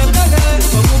y yo le pegué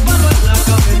con un palo en la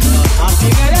cabeza. Así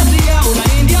me decía una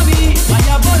india a mí,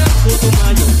 vaya por el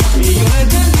putumayo. Y yo le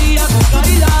entendía con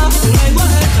claridad su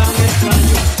lenguaje tan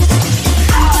extraño.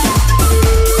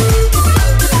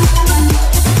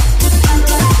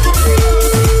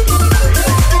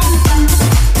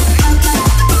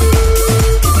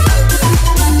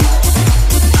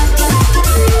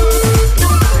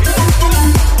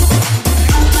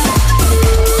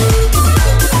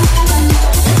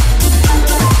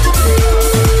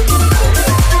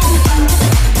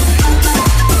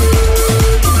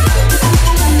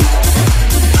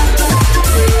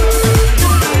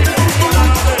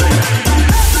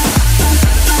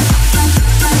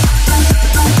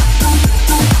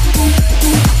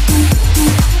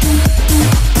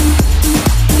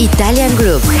 Italian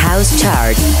Groove House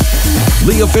Chart.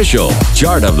 The official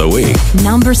chart of the week.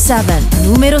 Number 7.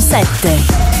 Numero 7.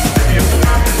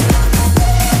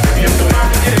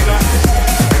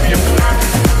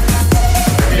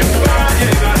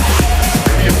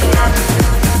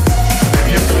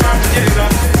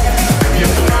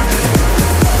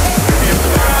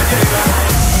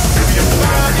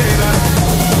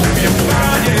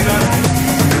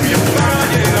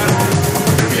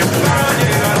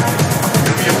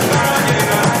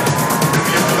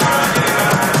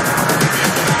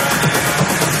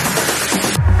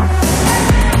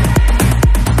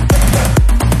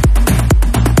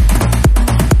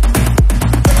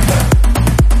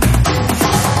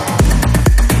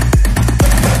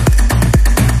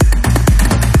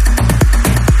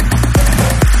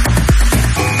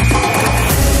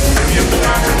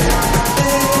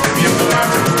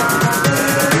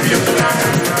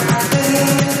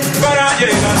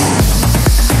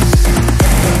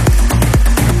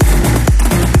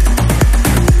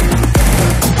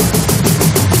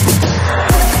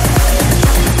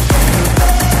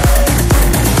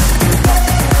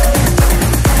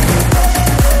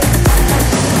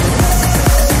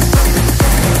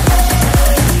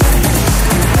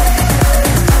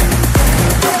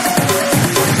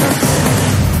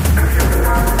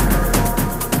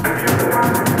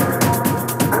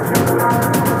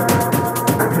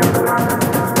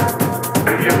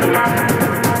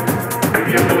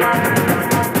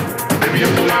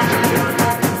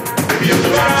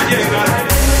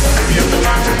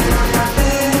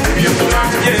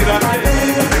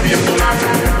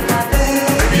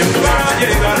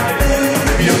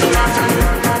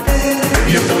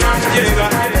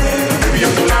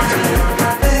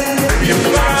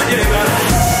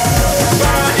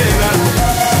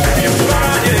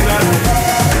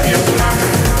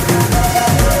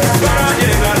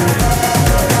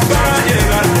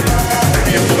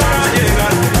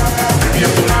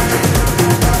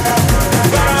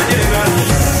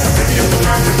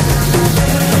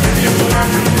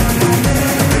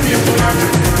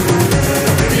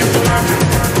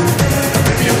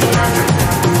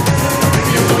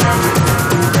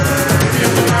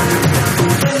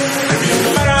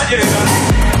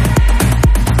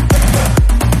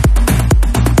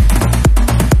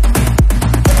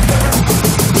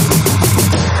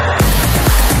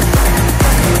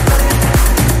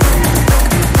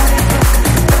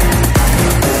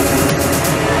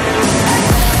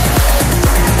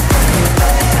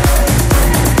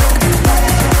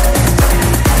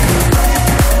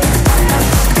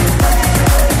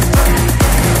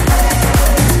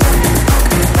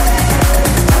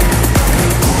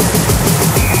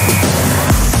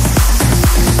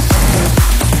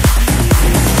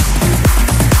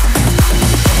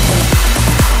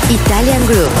 Italian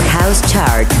Groove House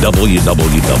Chart.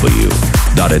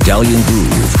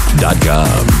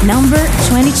 www.italiangroove.com. Number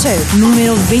 22,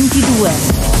 numero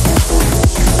 22.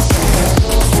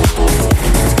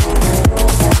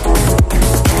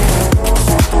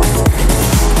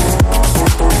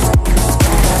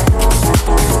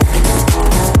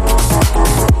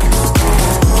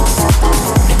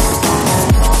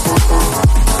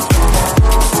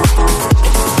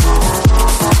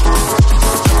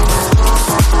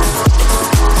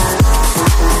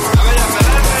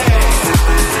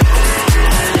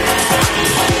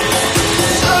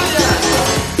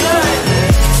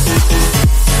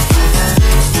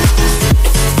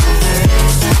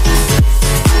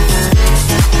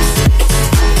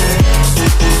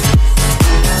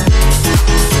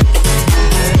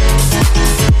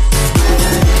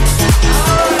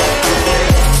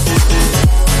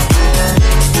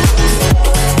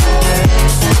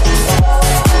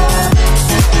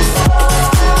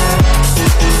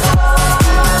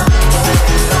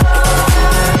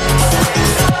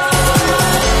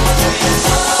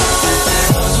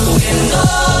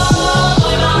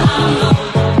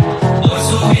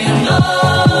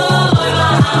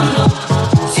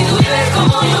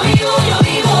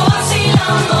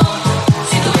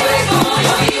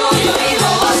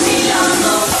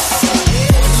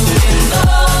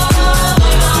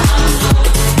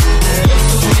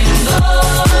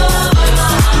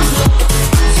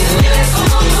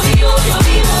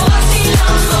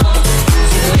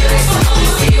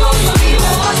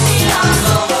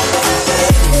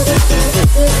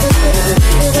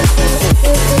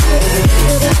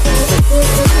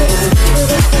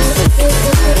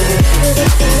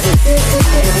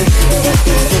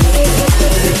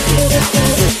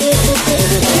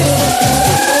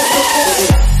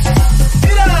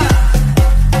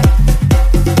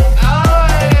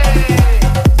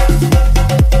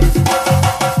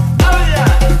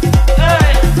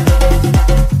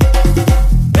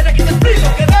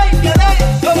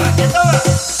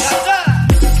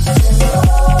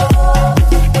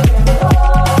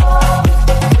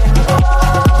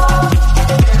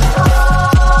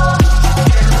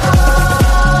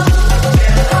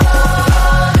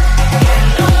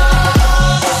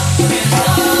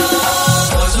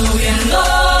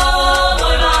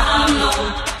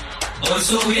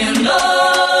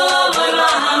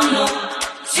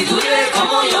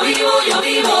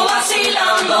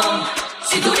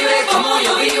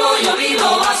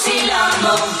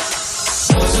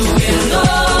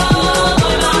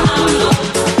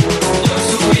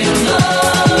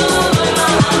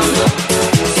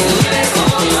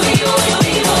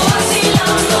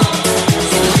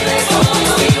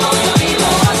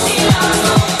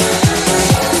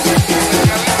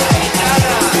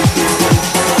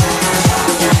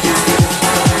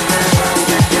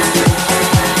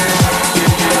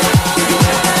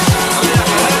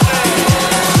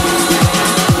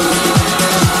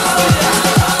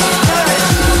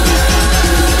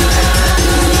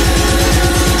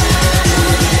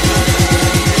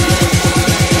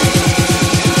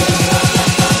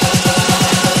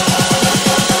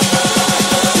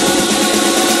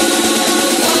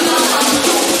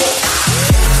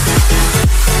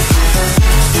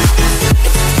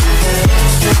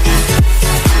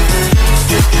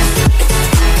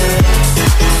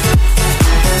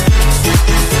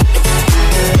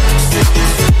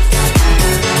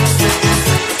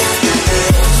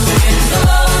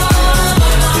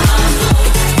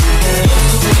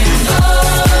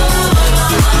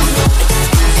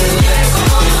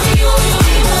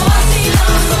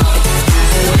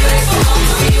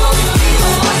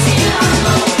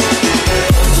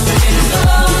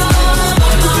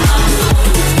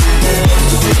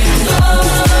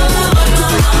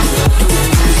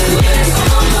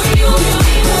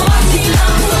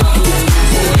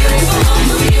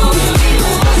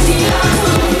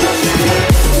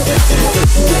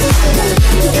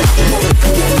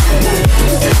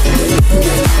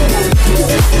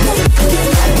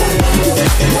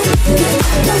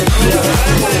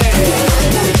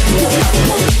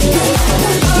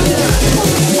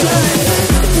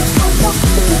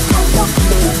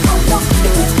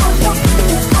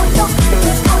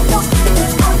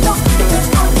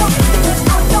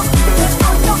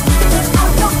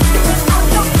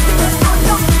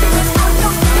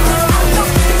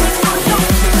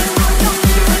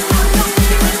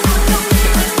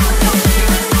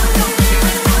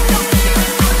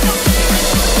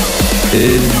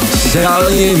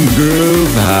 Italian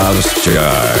Groove House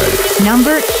Chart.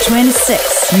 Number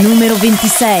 26, numero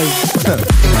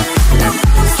 26.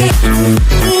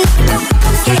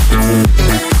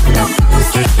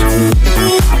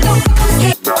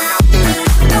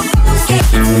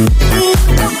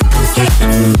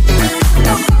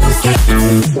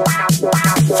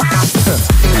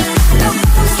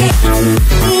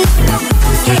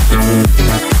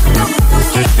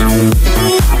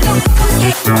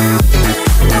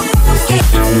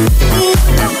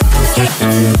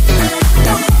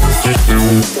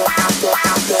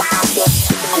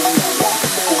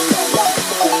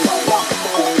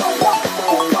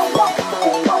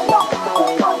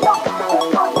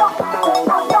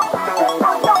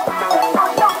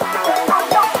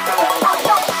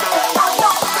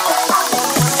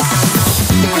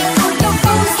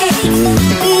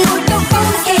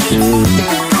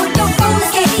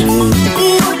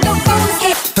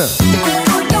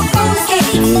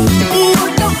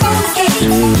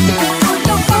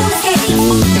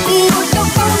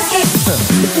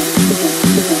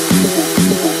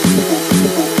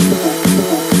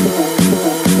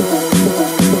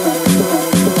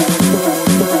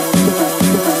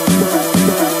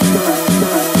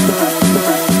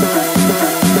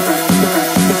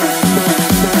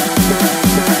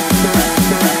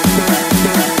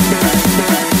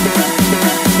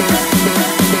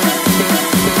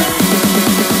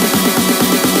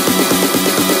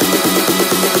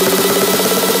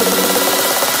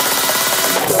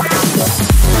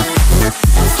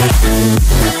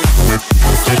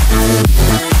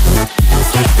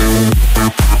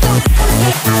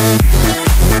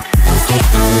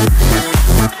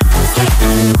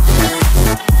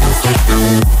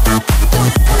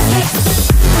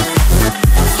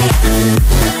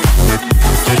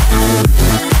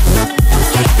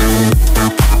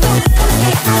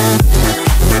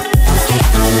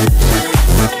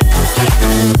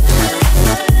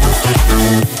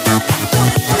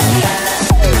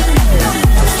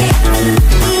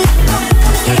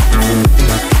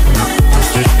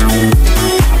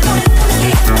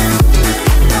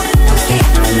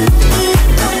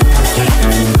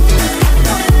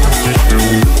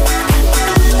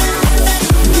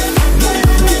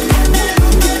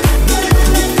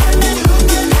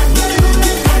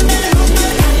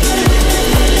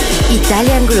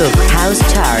 Groove House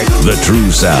Chart. The true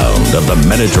sound of the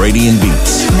Mediterranean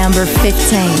beats. Number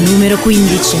 15, numero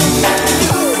 15.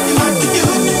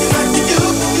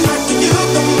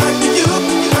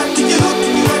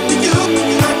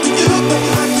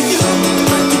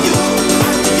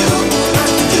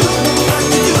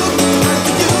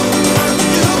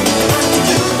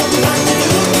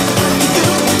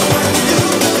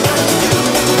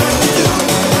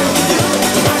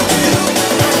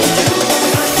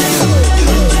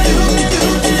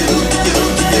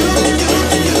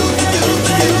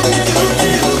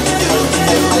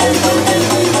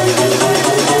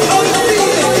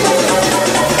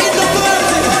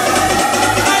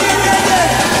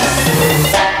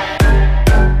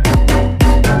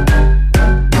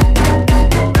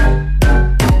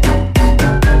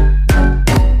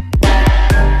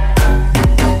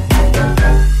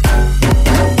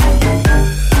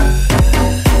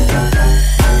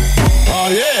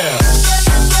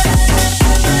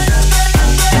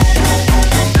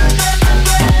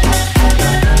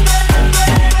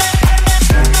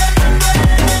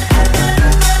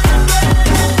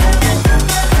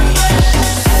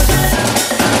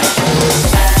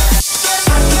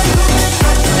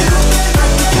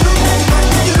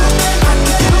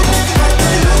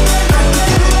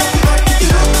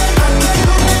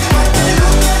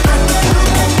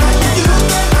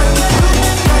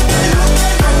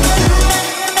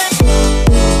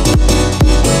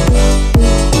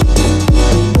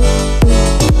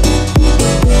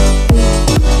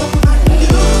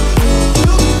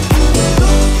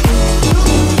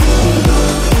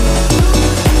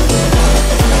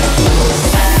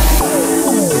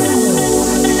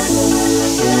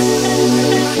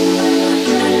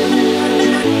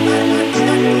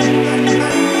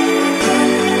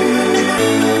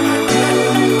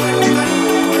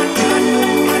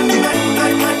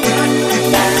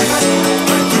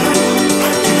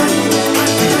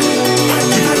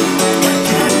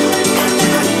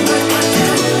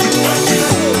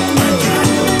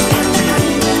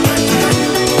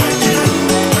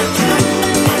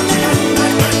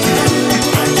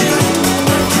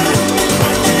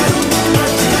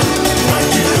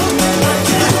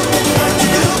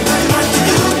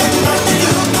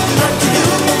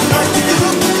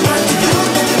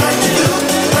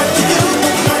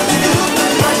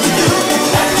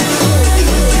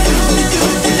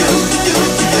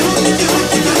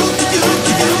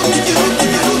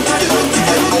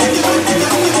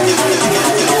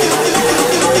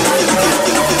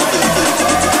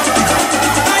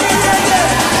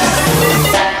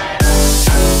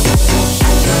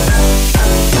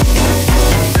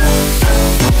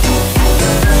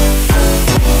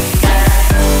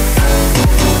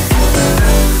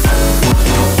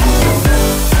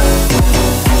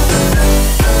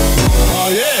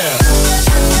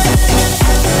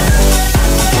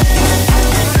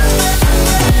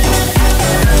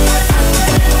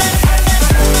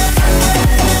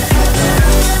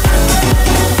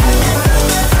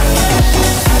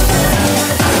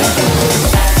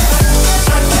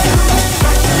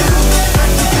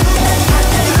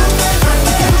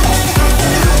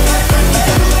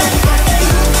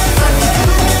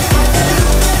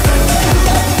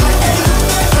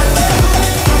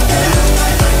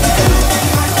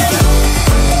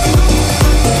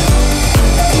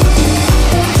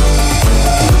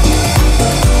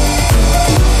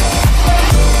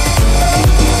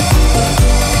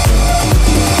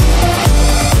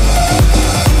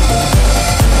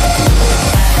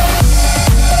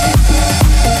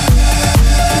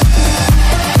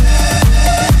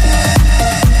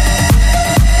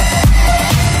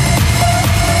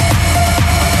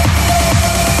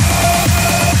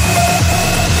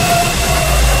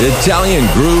 Italian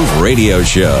Groove Radio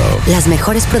Show. Las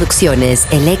mejores producciones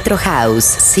Electro House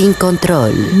sin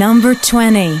control. Number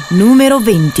 20, número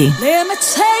 20. Let me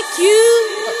take you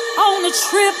on a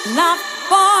trip not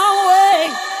far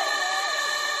away,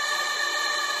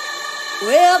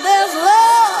 where there's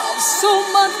love, so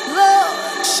much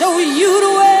love, show you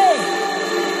the way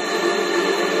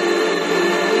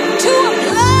to a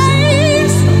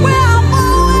place where I've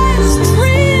always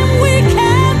dreamed we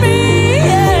can be,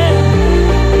 yeah.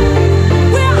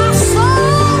 Where our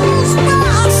souls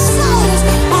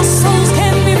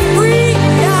can be free,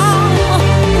 yeah.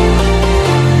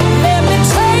 Let me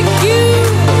take you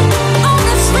on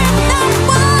a trip not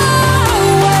far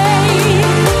away,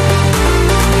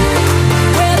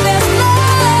 where there's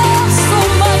love, so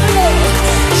much love,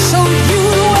 show you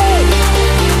the way.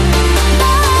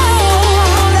 No,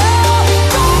 no.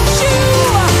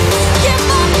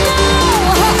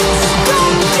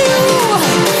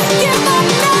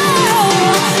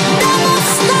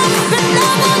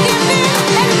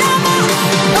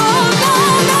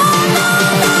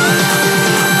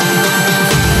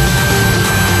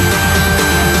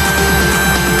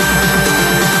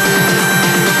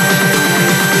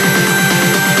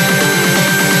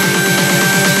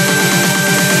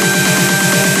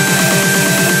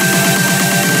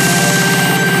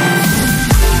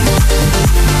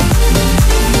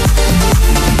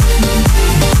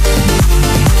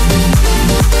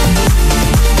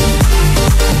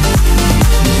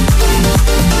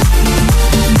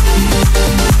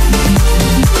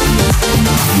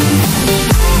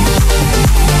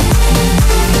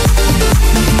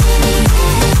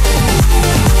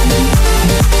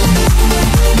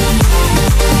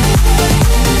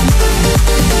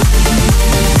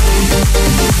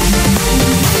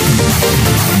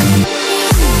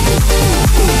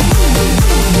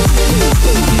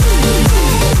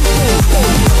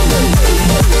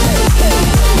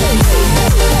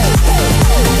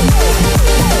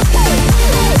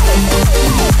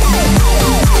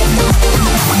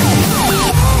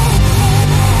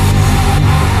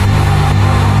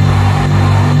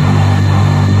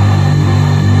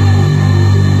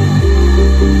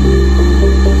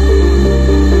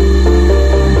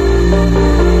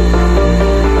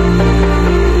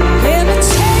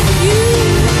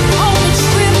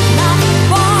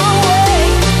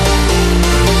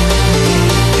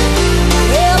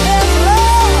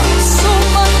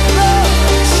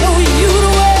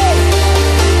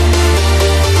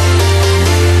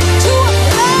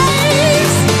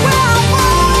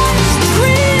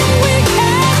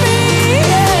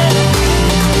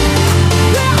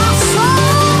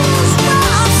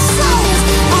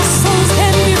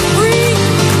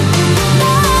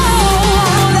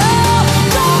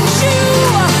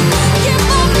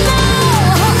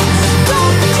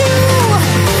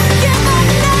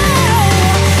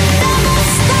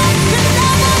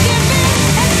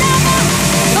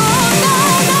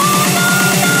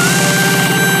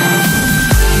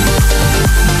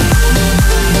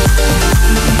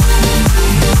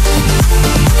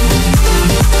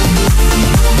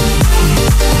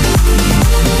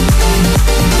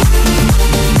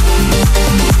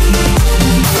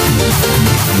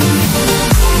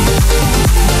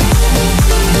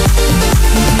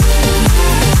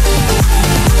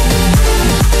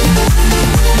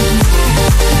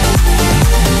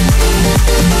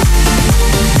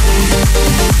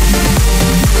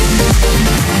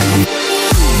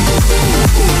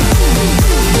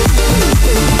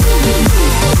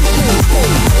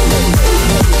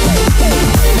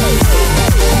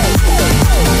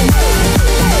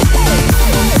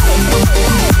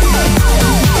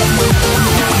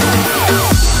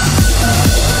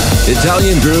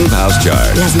 Italian Groove House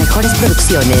Chart. Las mejores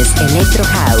producciones Electro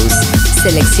House,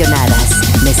 seleccionadas,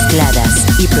 mezcladas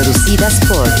y producidas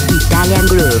por Italian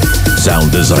Groove.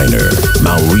 Sound designer,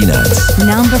 Maurinat.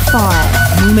 Number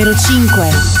 5, numero 5.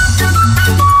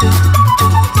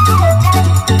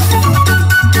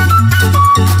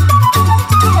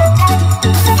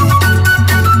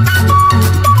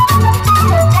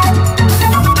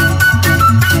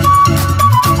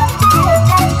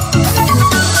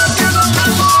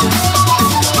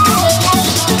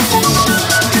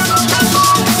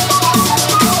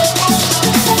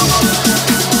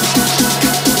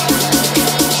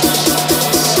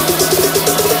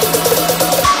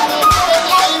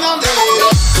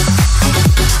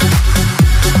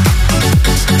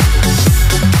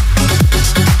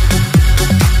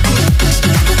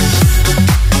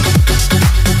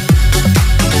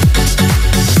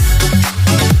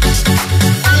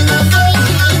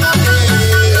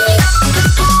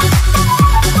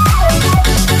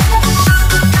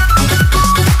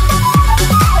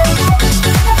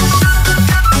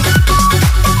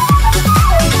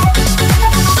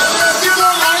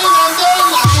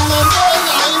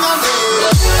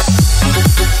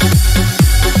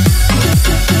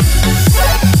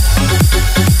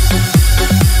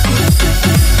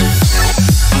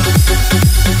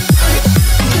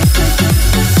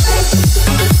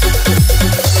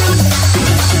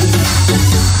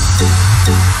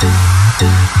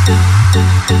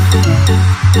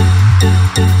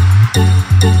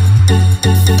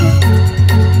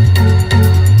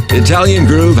 Italian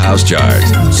Groove House Chart.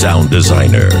 Sound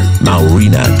designer,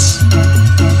 Maurinat.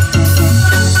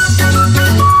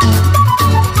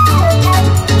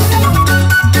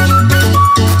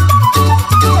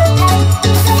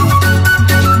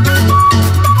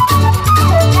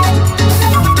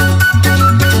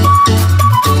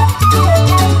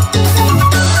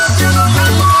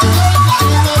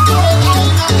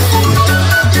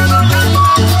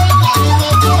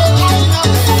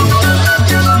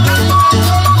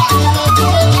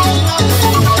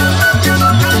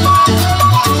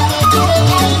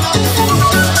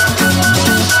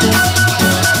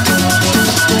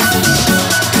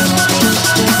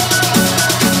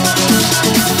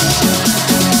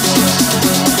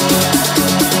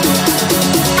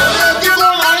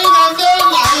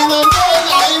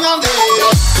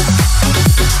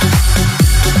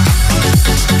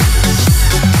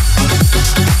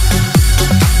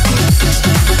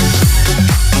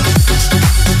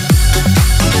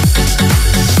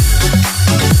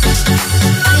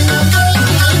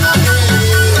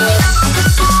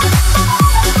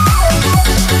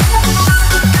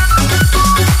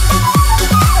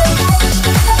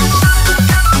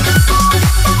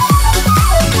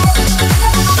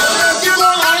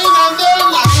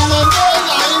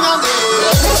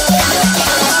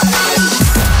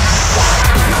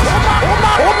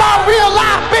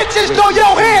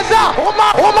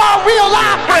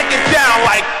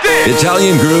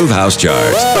 Italian Groove House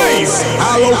Chart.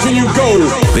 How low can you go?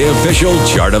 The official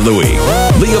chart of the week.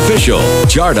 The official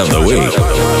chart of the week.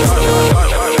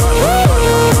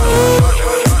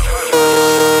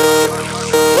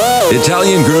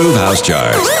 Italian Groove House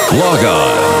Chart. Log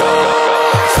on.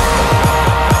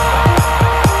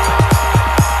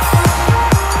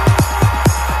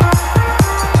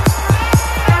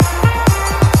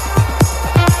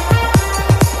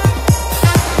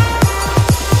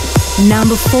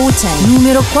 Number 14,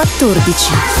 numero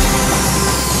 14.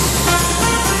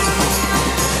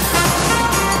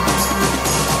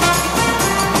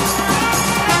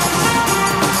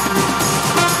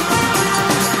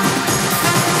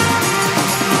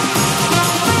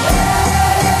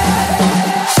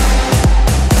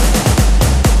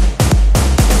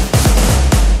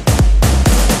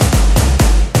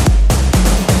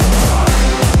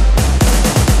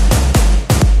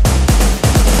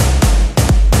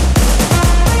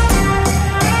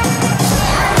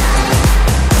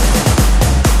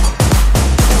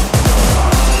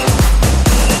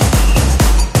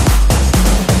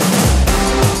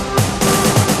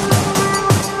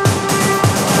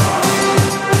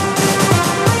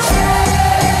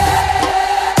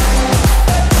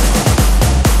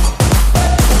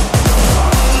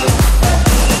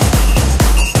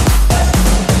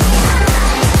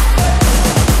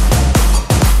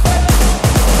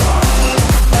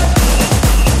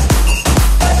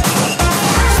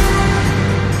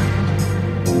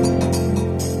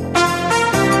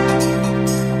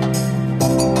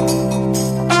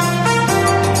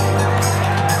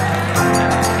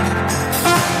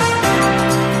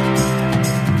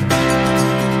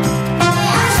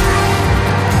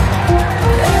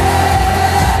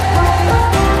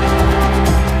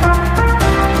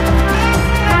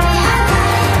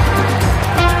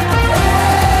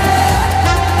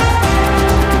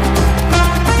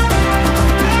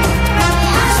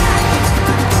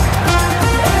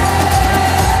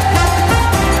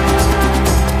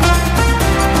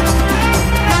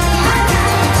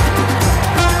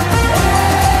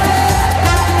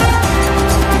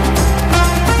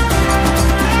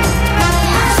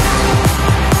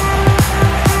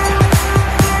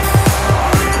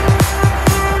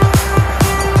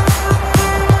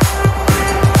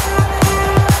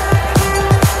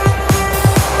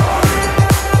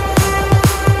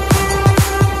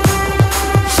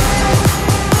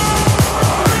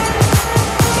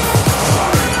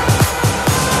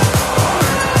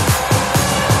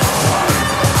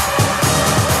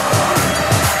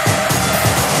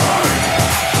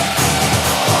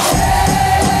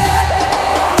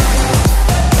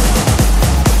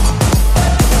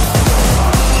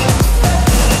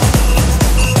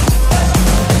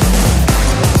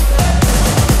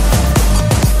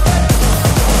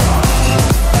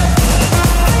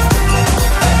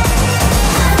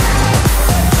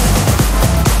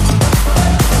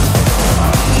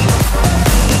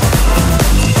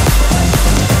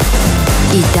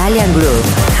 Italian Groove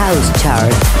House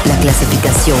Chart, la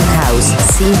clasificación house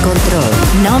sin control.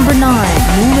 Number 9,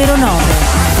 número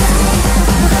 9.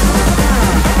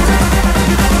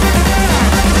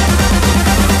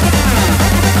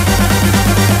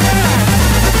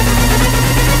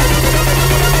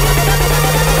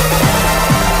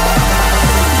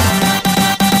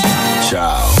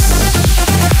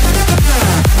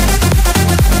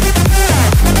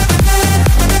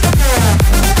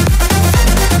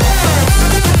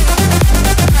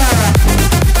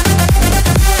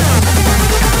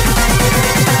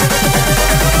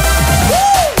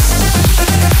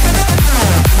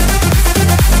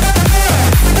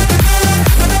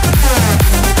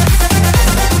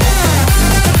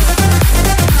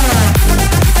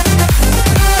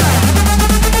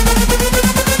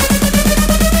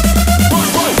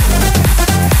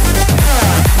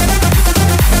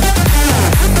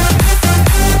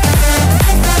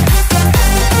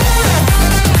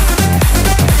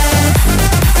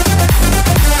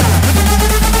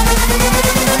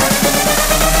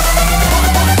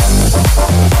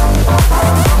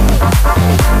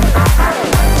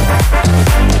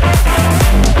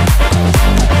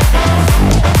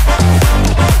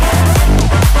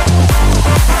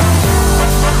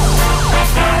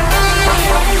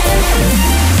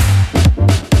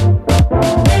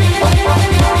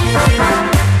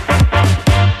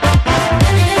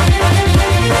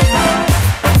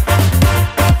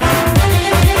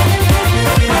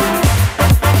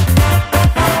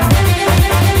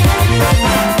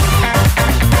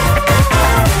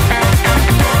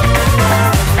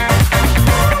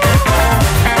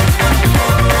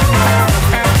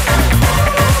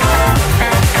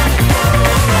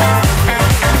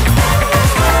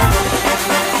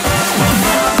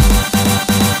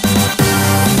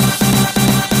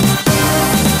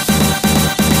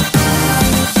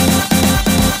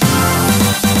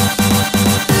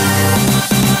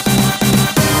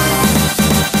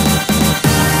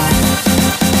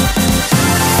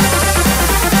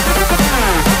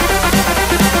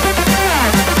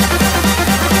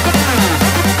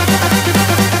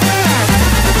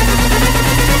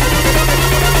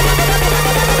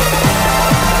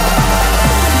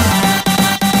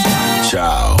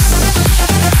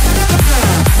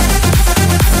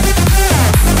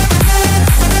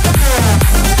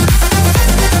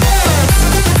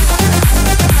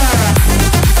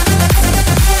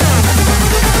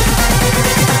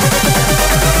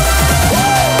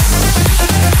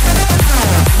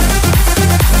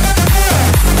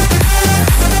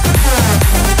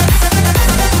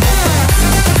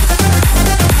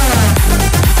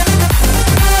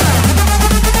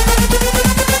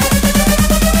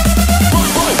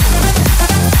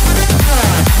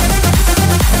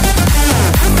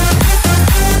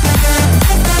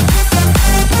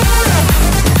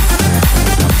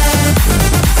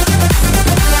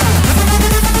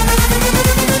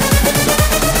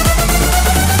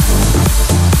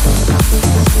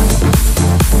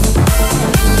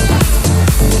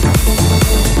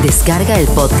 Descarga el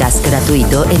podcast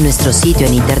gratuito en nuestro sitio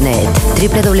en internet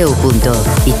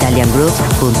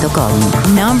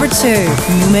www.italiangroove.com. Number 2,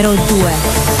 número 2.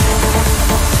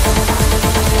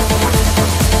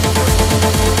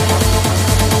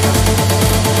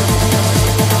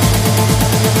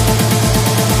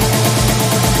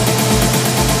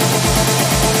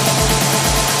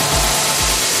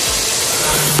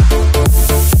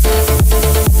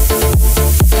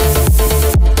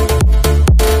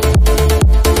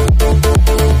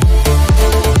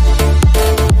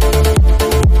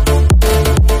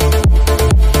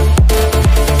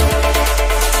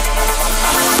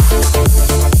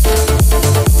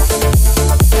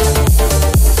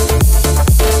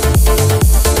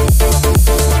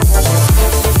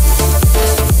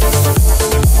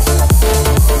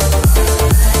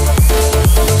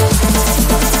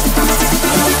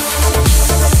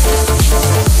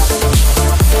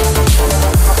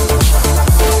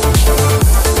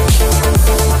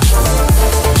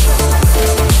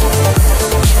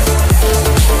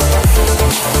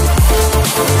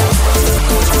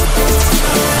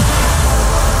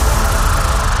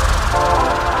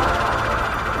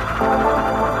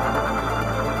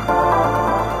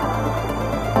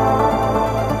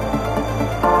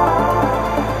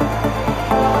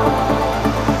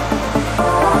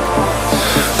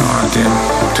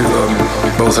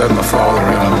 Both had my father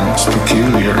in them. It's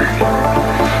peculiar.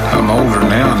 I'm older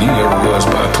now than he ever was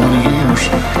by 20 years.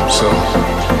 So,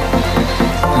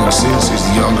 in a sense, he's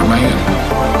the younger man.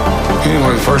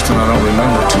 Anyway, the first one I don't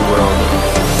remember too well,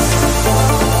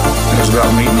 but it was about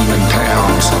meeting him in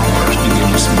town somewhere to give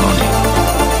me some money.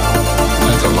 I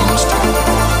think I lost it.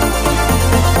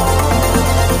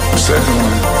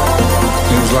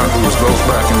 was both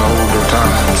back in the older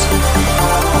times.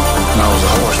 And I was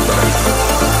a horseback,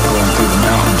 going through the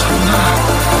mountains at night,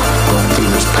 going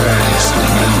through this pass in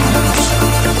the mountains.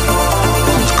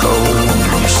 It was cold,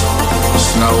 there was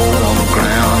snow on the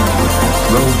ground.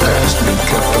 The road past me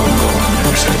kept on going,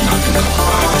 never said nothing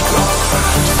about it, go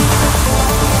fast.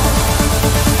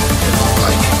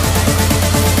 Like it.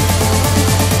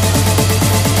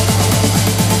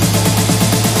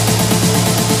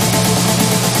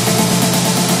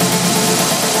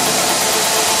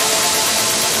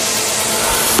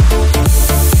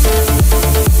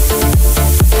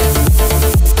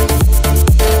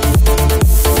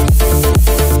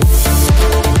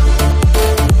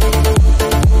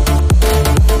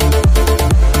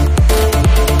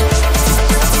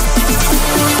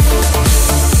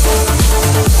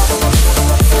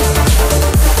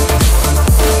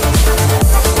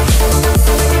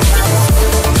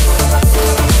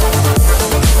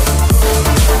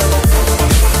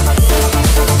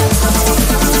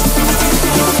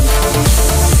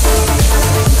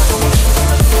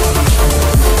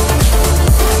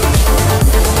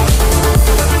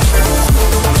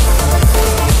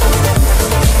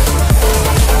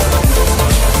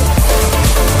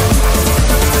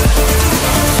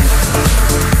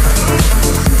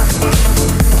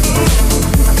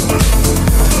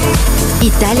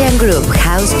 Italian Group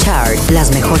House Chart,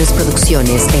 las mejores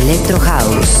producciones Electro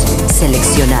House,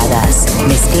 seleccionadas,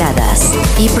 mezcladas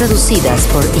y producidas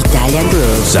por Italian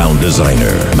Group. Sound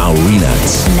designer,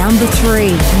 Maureenats. Number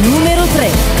 3, número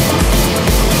 3.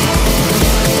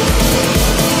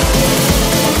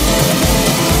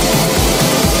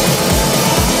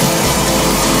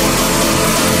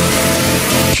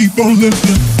 Keep on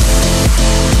lifting.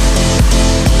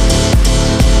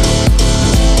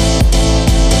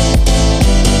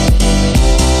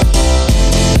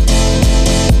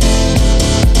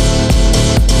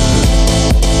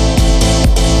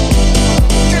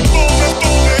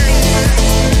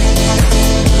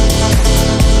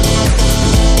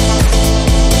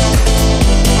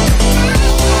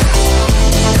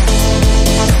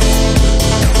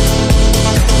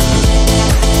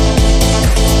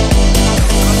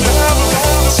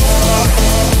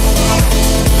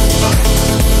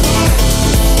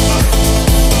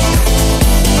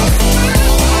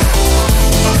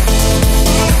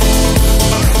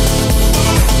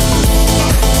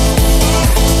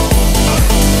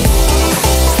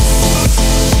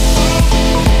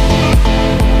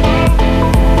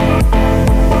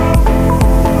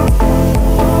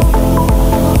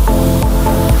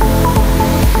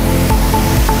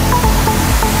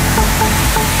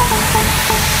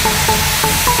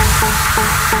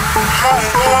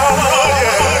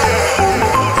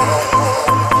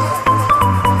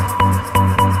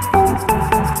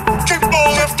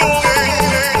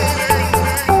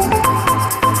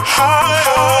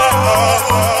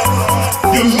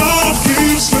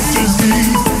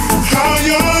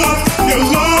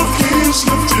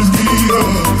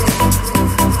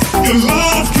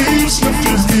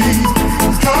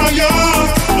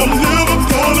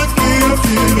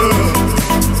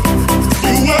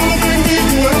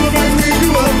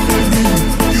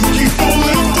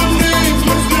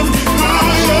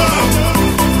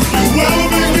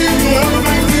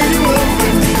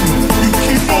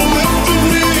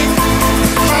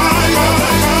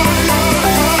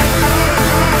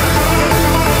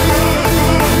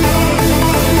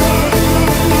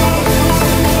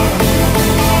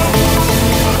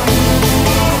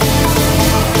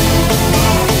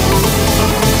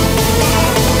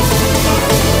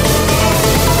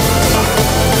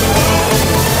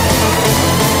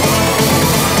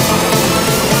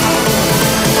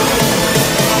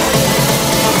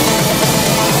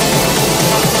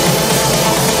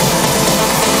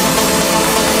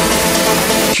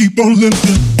 Keep on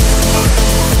lifting.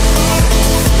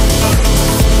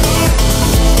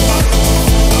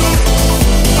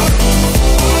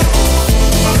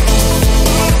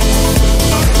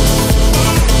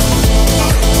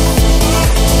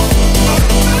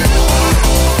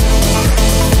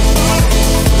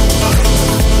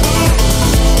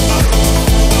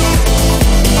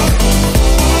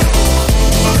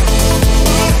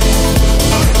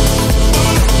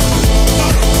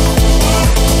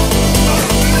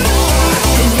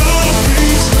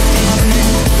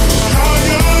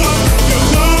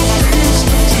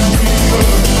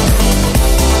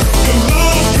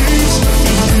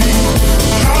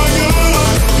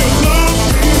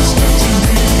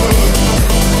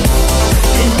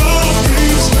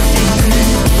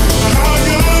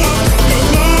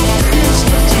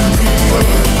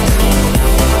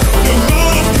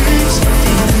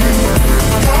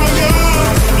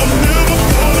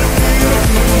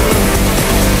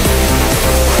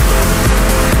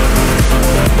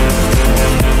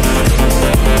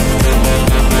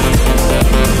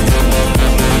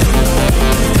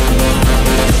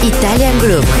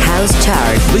 Group House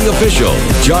Chart. The official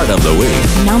chart of the week.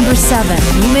 Number 7,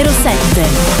 numero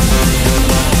 7.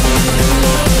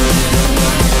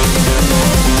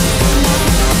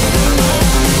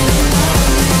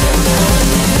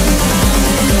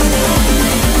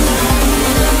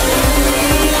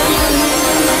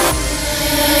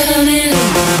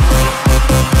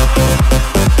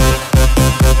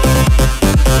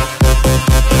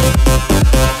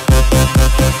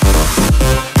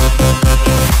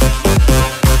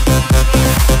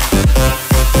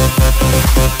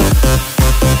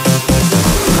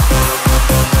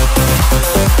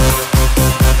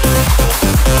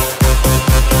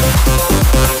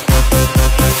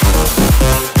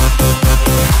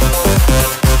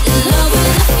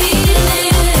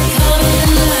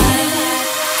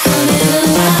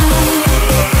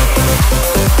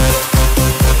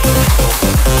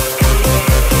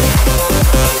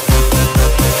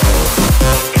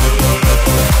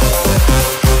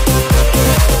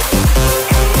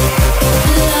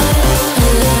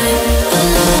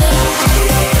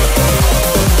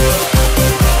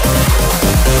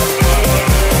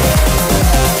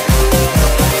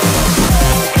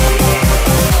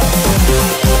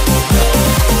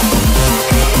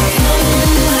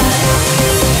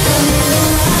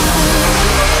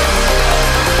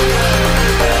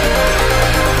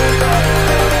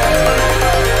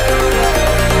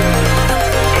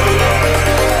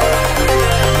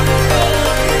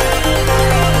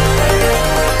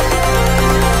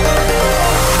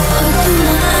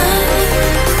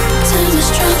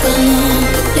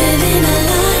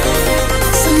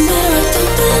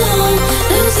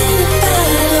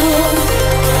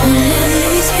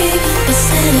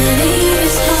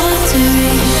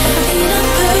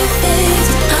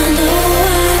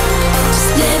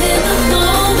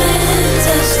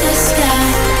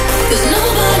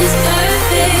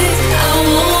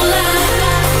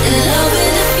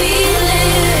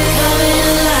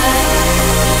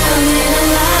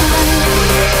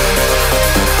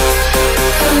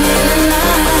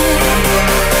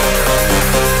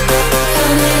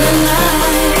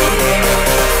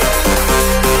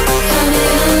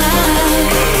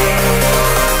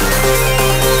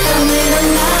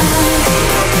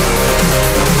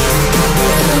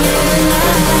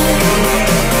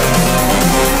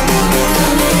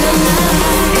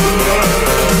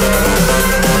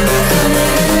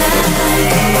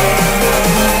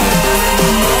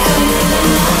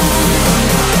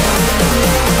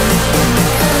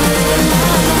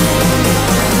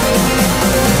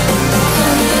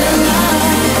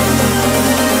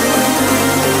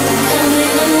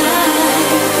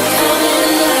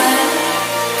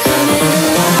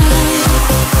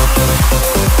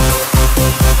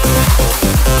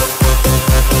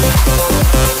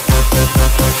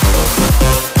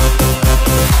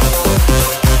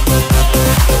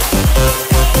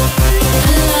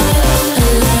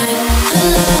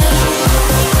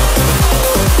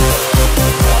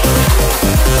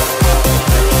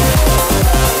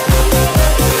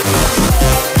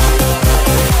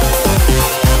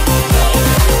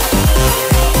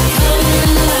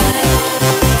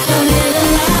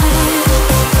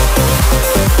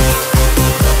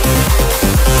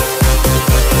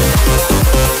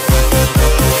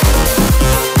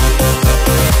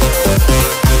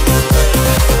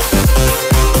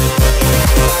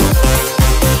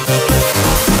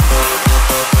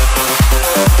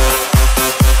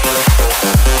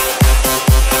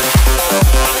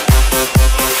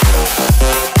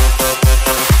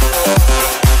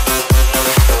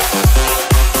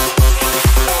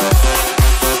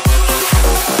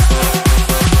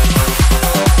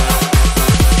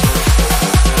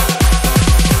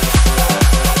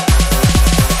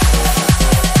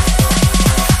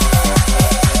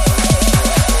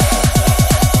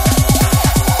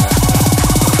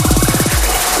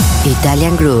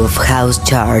 Italian Groove House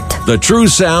Chart. The true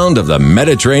sound of the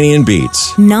Mediterranean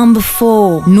beats. Number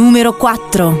 4, numero 4.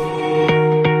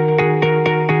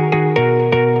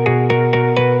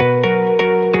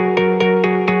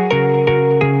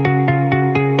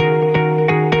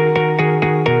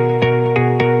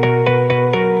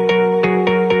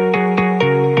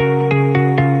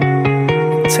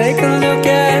 Take a look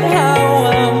at how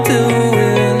I'm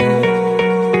doing.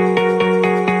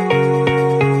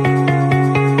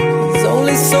 There's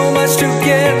only so much to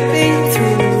get me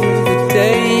through the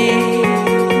day.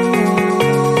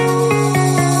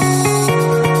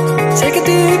 Take a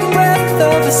deep breath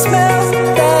of the smell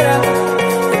that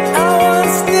I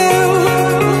once knew.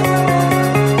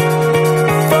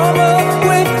 From a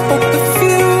whiff of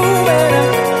perfume, and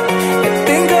I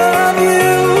think of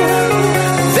you.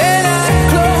 Then I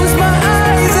close my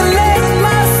eyes and let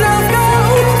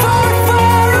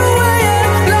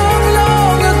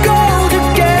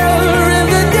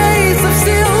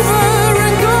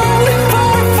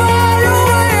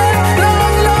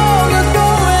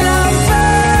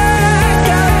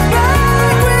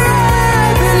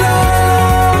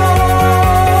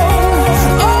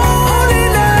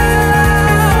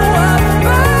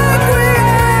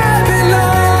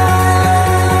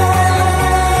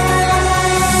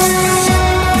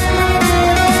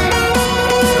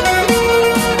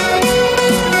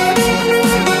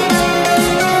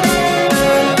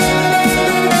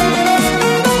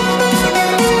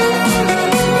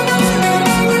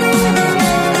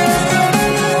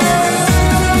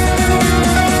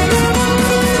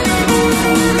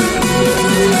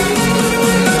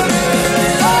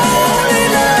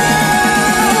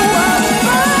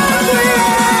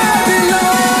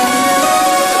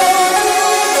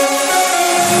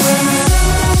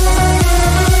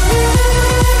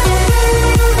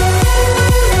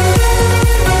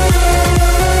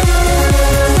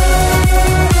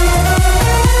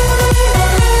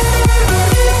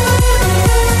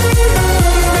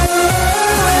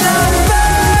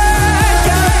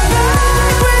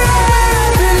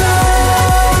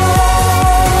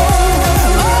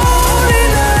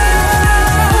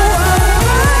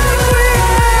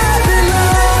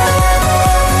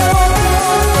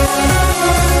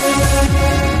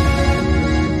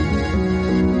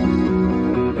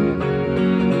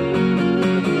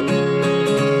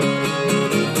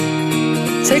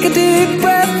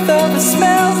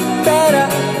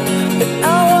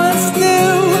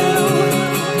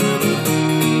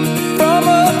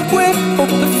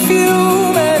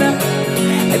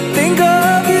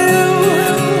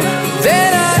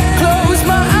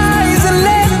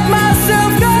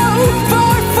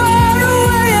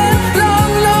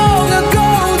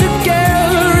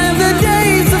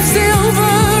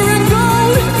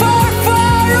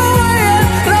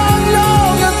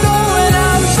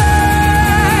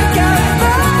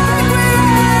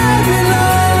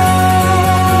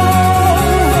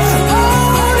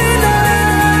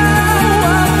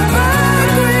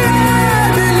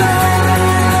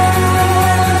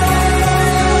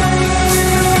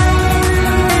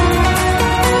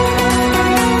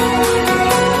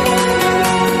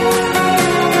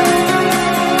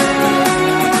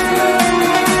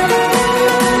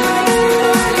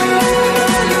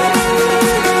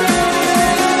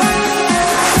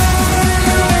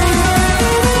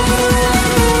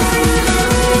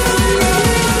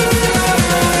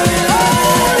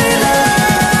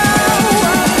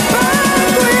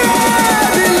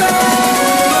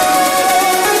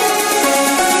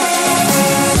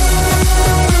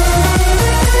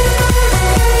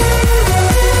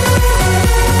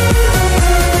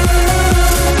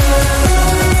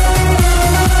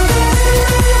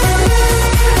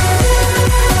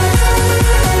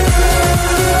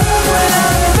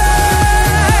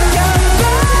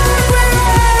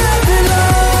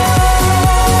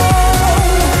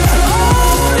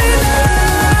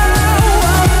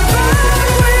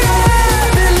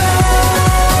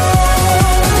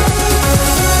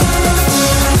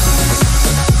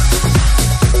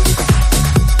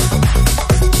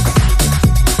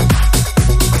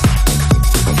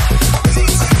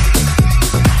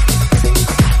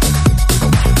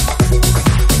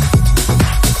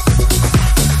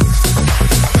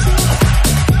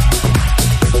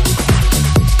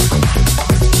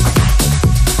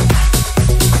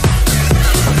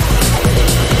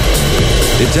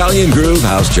Italian Groove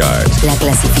House Chart. La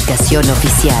clasificación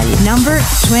oficial. Number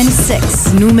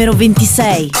 26, numero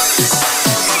 26.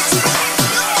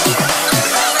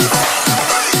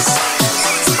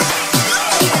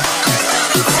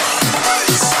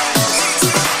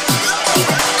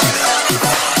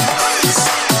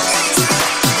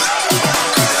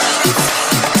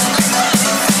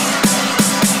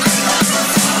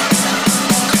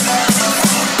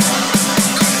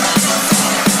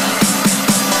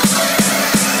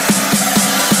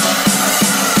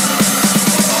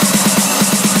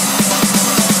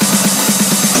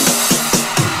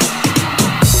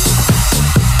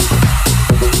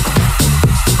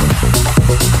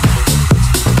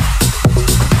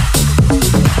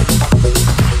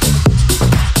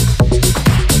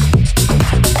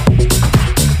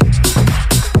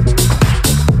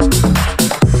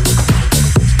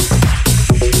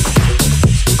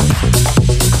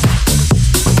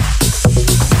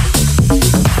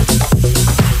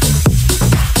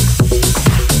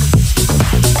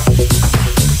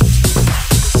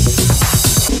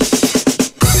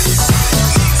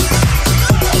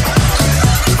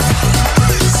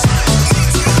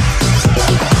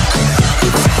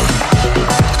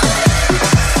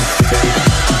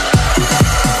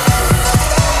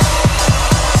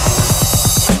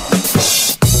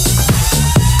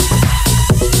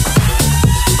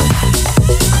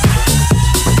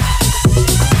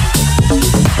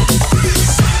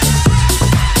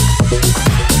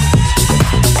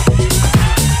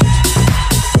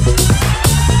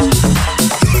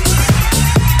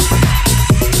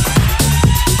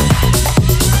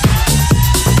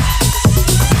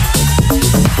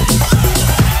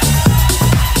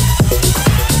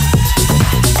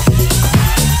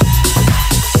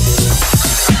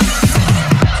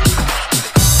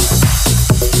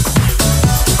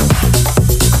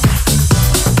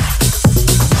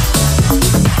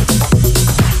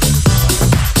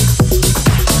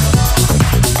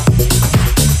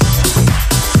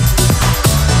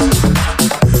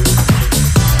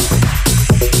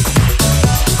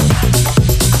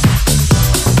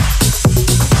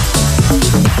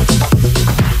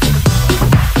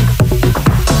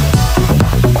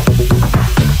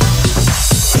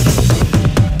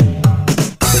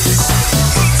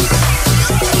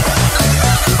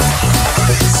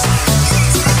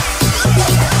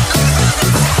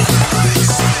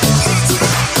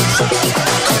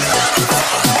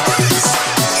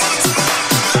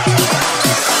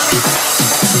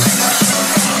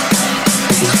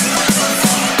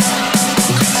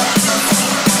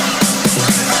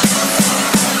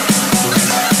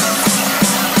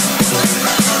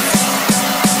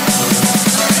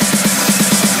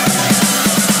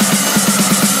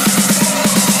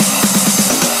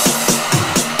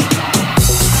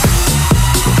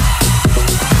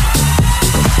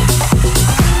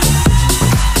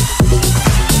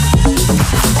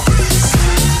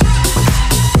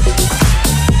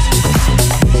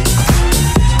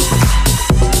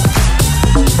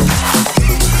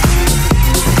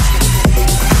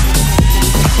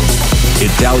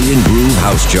 Italian Groove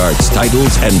House Charts,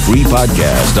 titles, and free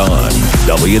podcast on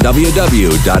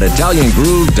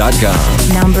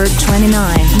www.italiangroove.com. Number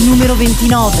 29, numero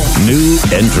 29. New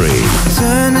entry.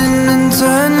 Turning and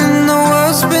turning, the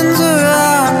world spins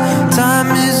around.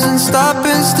 Time isn't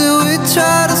stopping, still we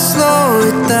try to slow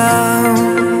it down.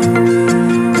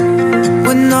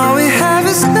 When all we have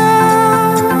is now.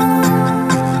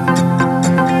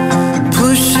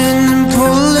 Pushing and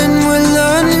pulling, we're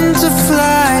learning to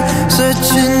fly.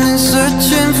 Searching and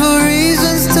searching for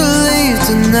reasons to leave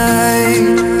tonight.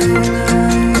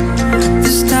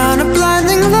 This town of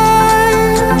blinding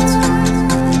lights.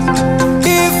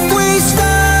 If we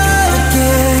start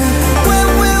again,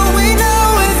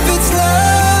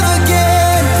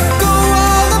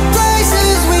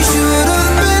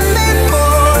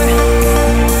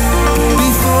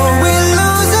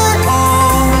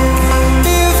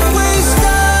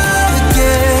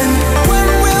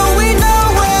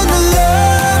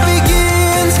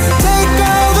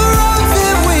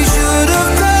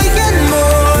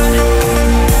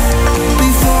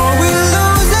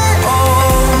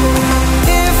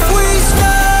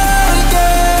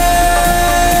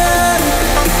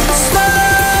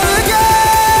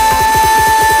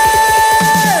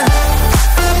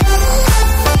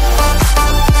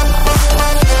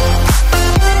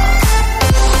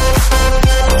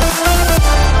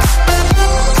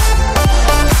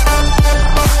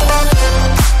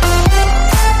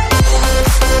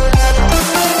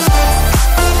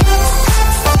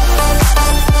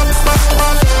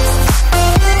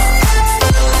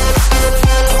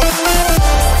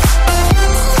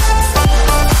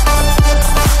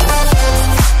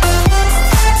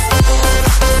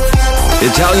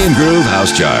 Italian Groove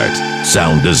House Chart.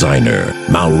 Sound designer,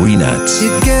 Maurinat.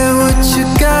 You get what you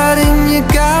got and you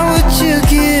got what you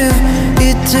give.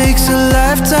 It takes a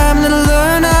lifetime to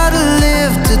learn how to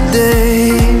live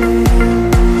today.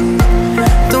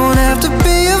 Don't have to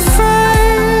be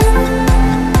afraid.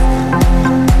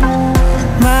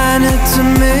 Minor to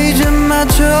major, my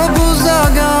troubles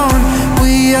are gone.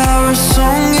 We are a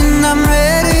song and I'm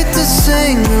ready to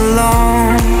sing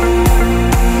along.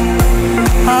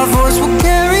 Our voice will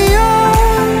carry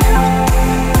on.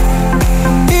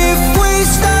 If we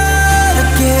start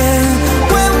again,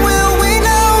 when will we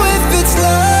know if it's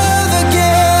love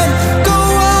again? Go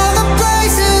all the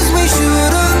places we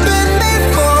should have been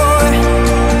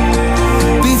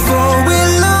before we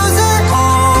lose it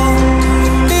all.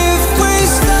 If we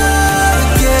start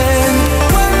again,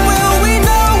 when will we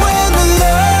know when the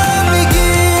love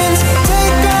begins?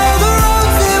 Take all the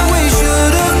roads that we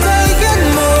should have taken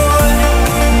more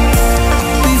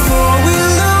before we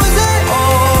lose it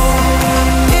all.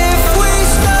 If we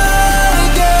start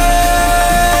again,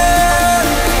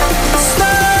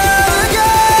 start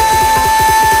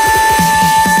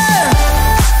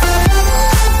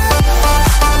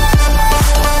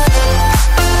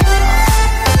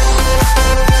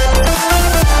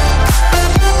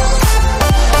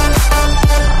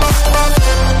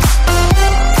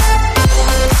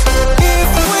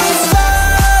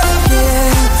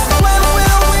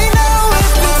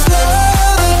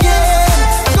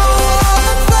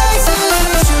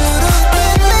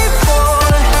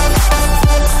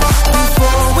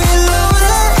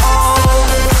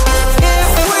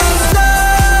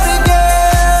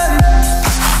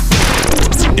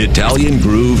Italian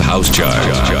Groove House Chart.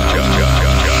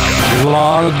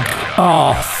 Log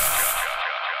off.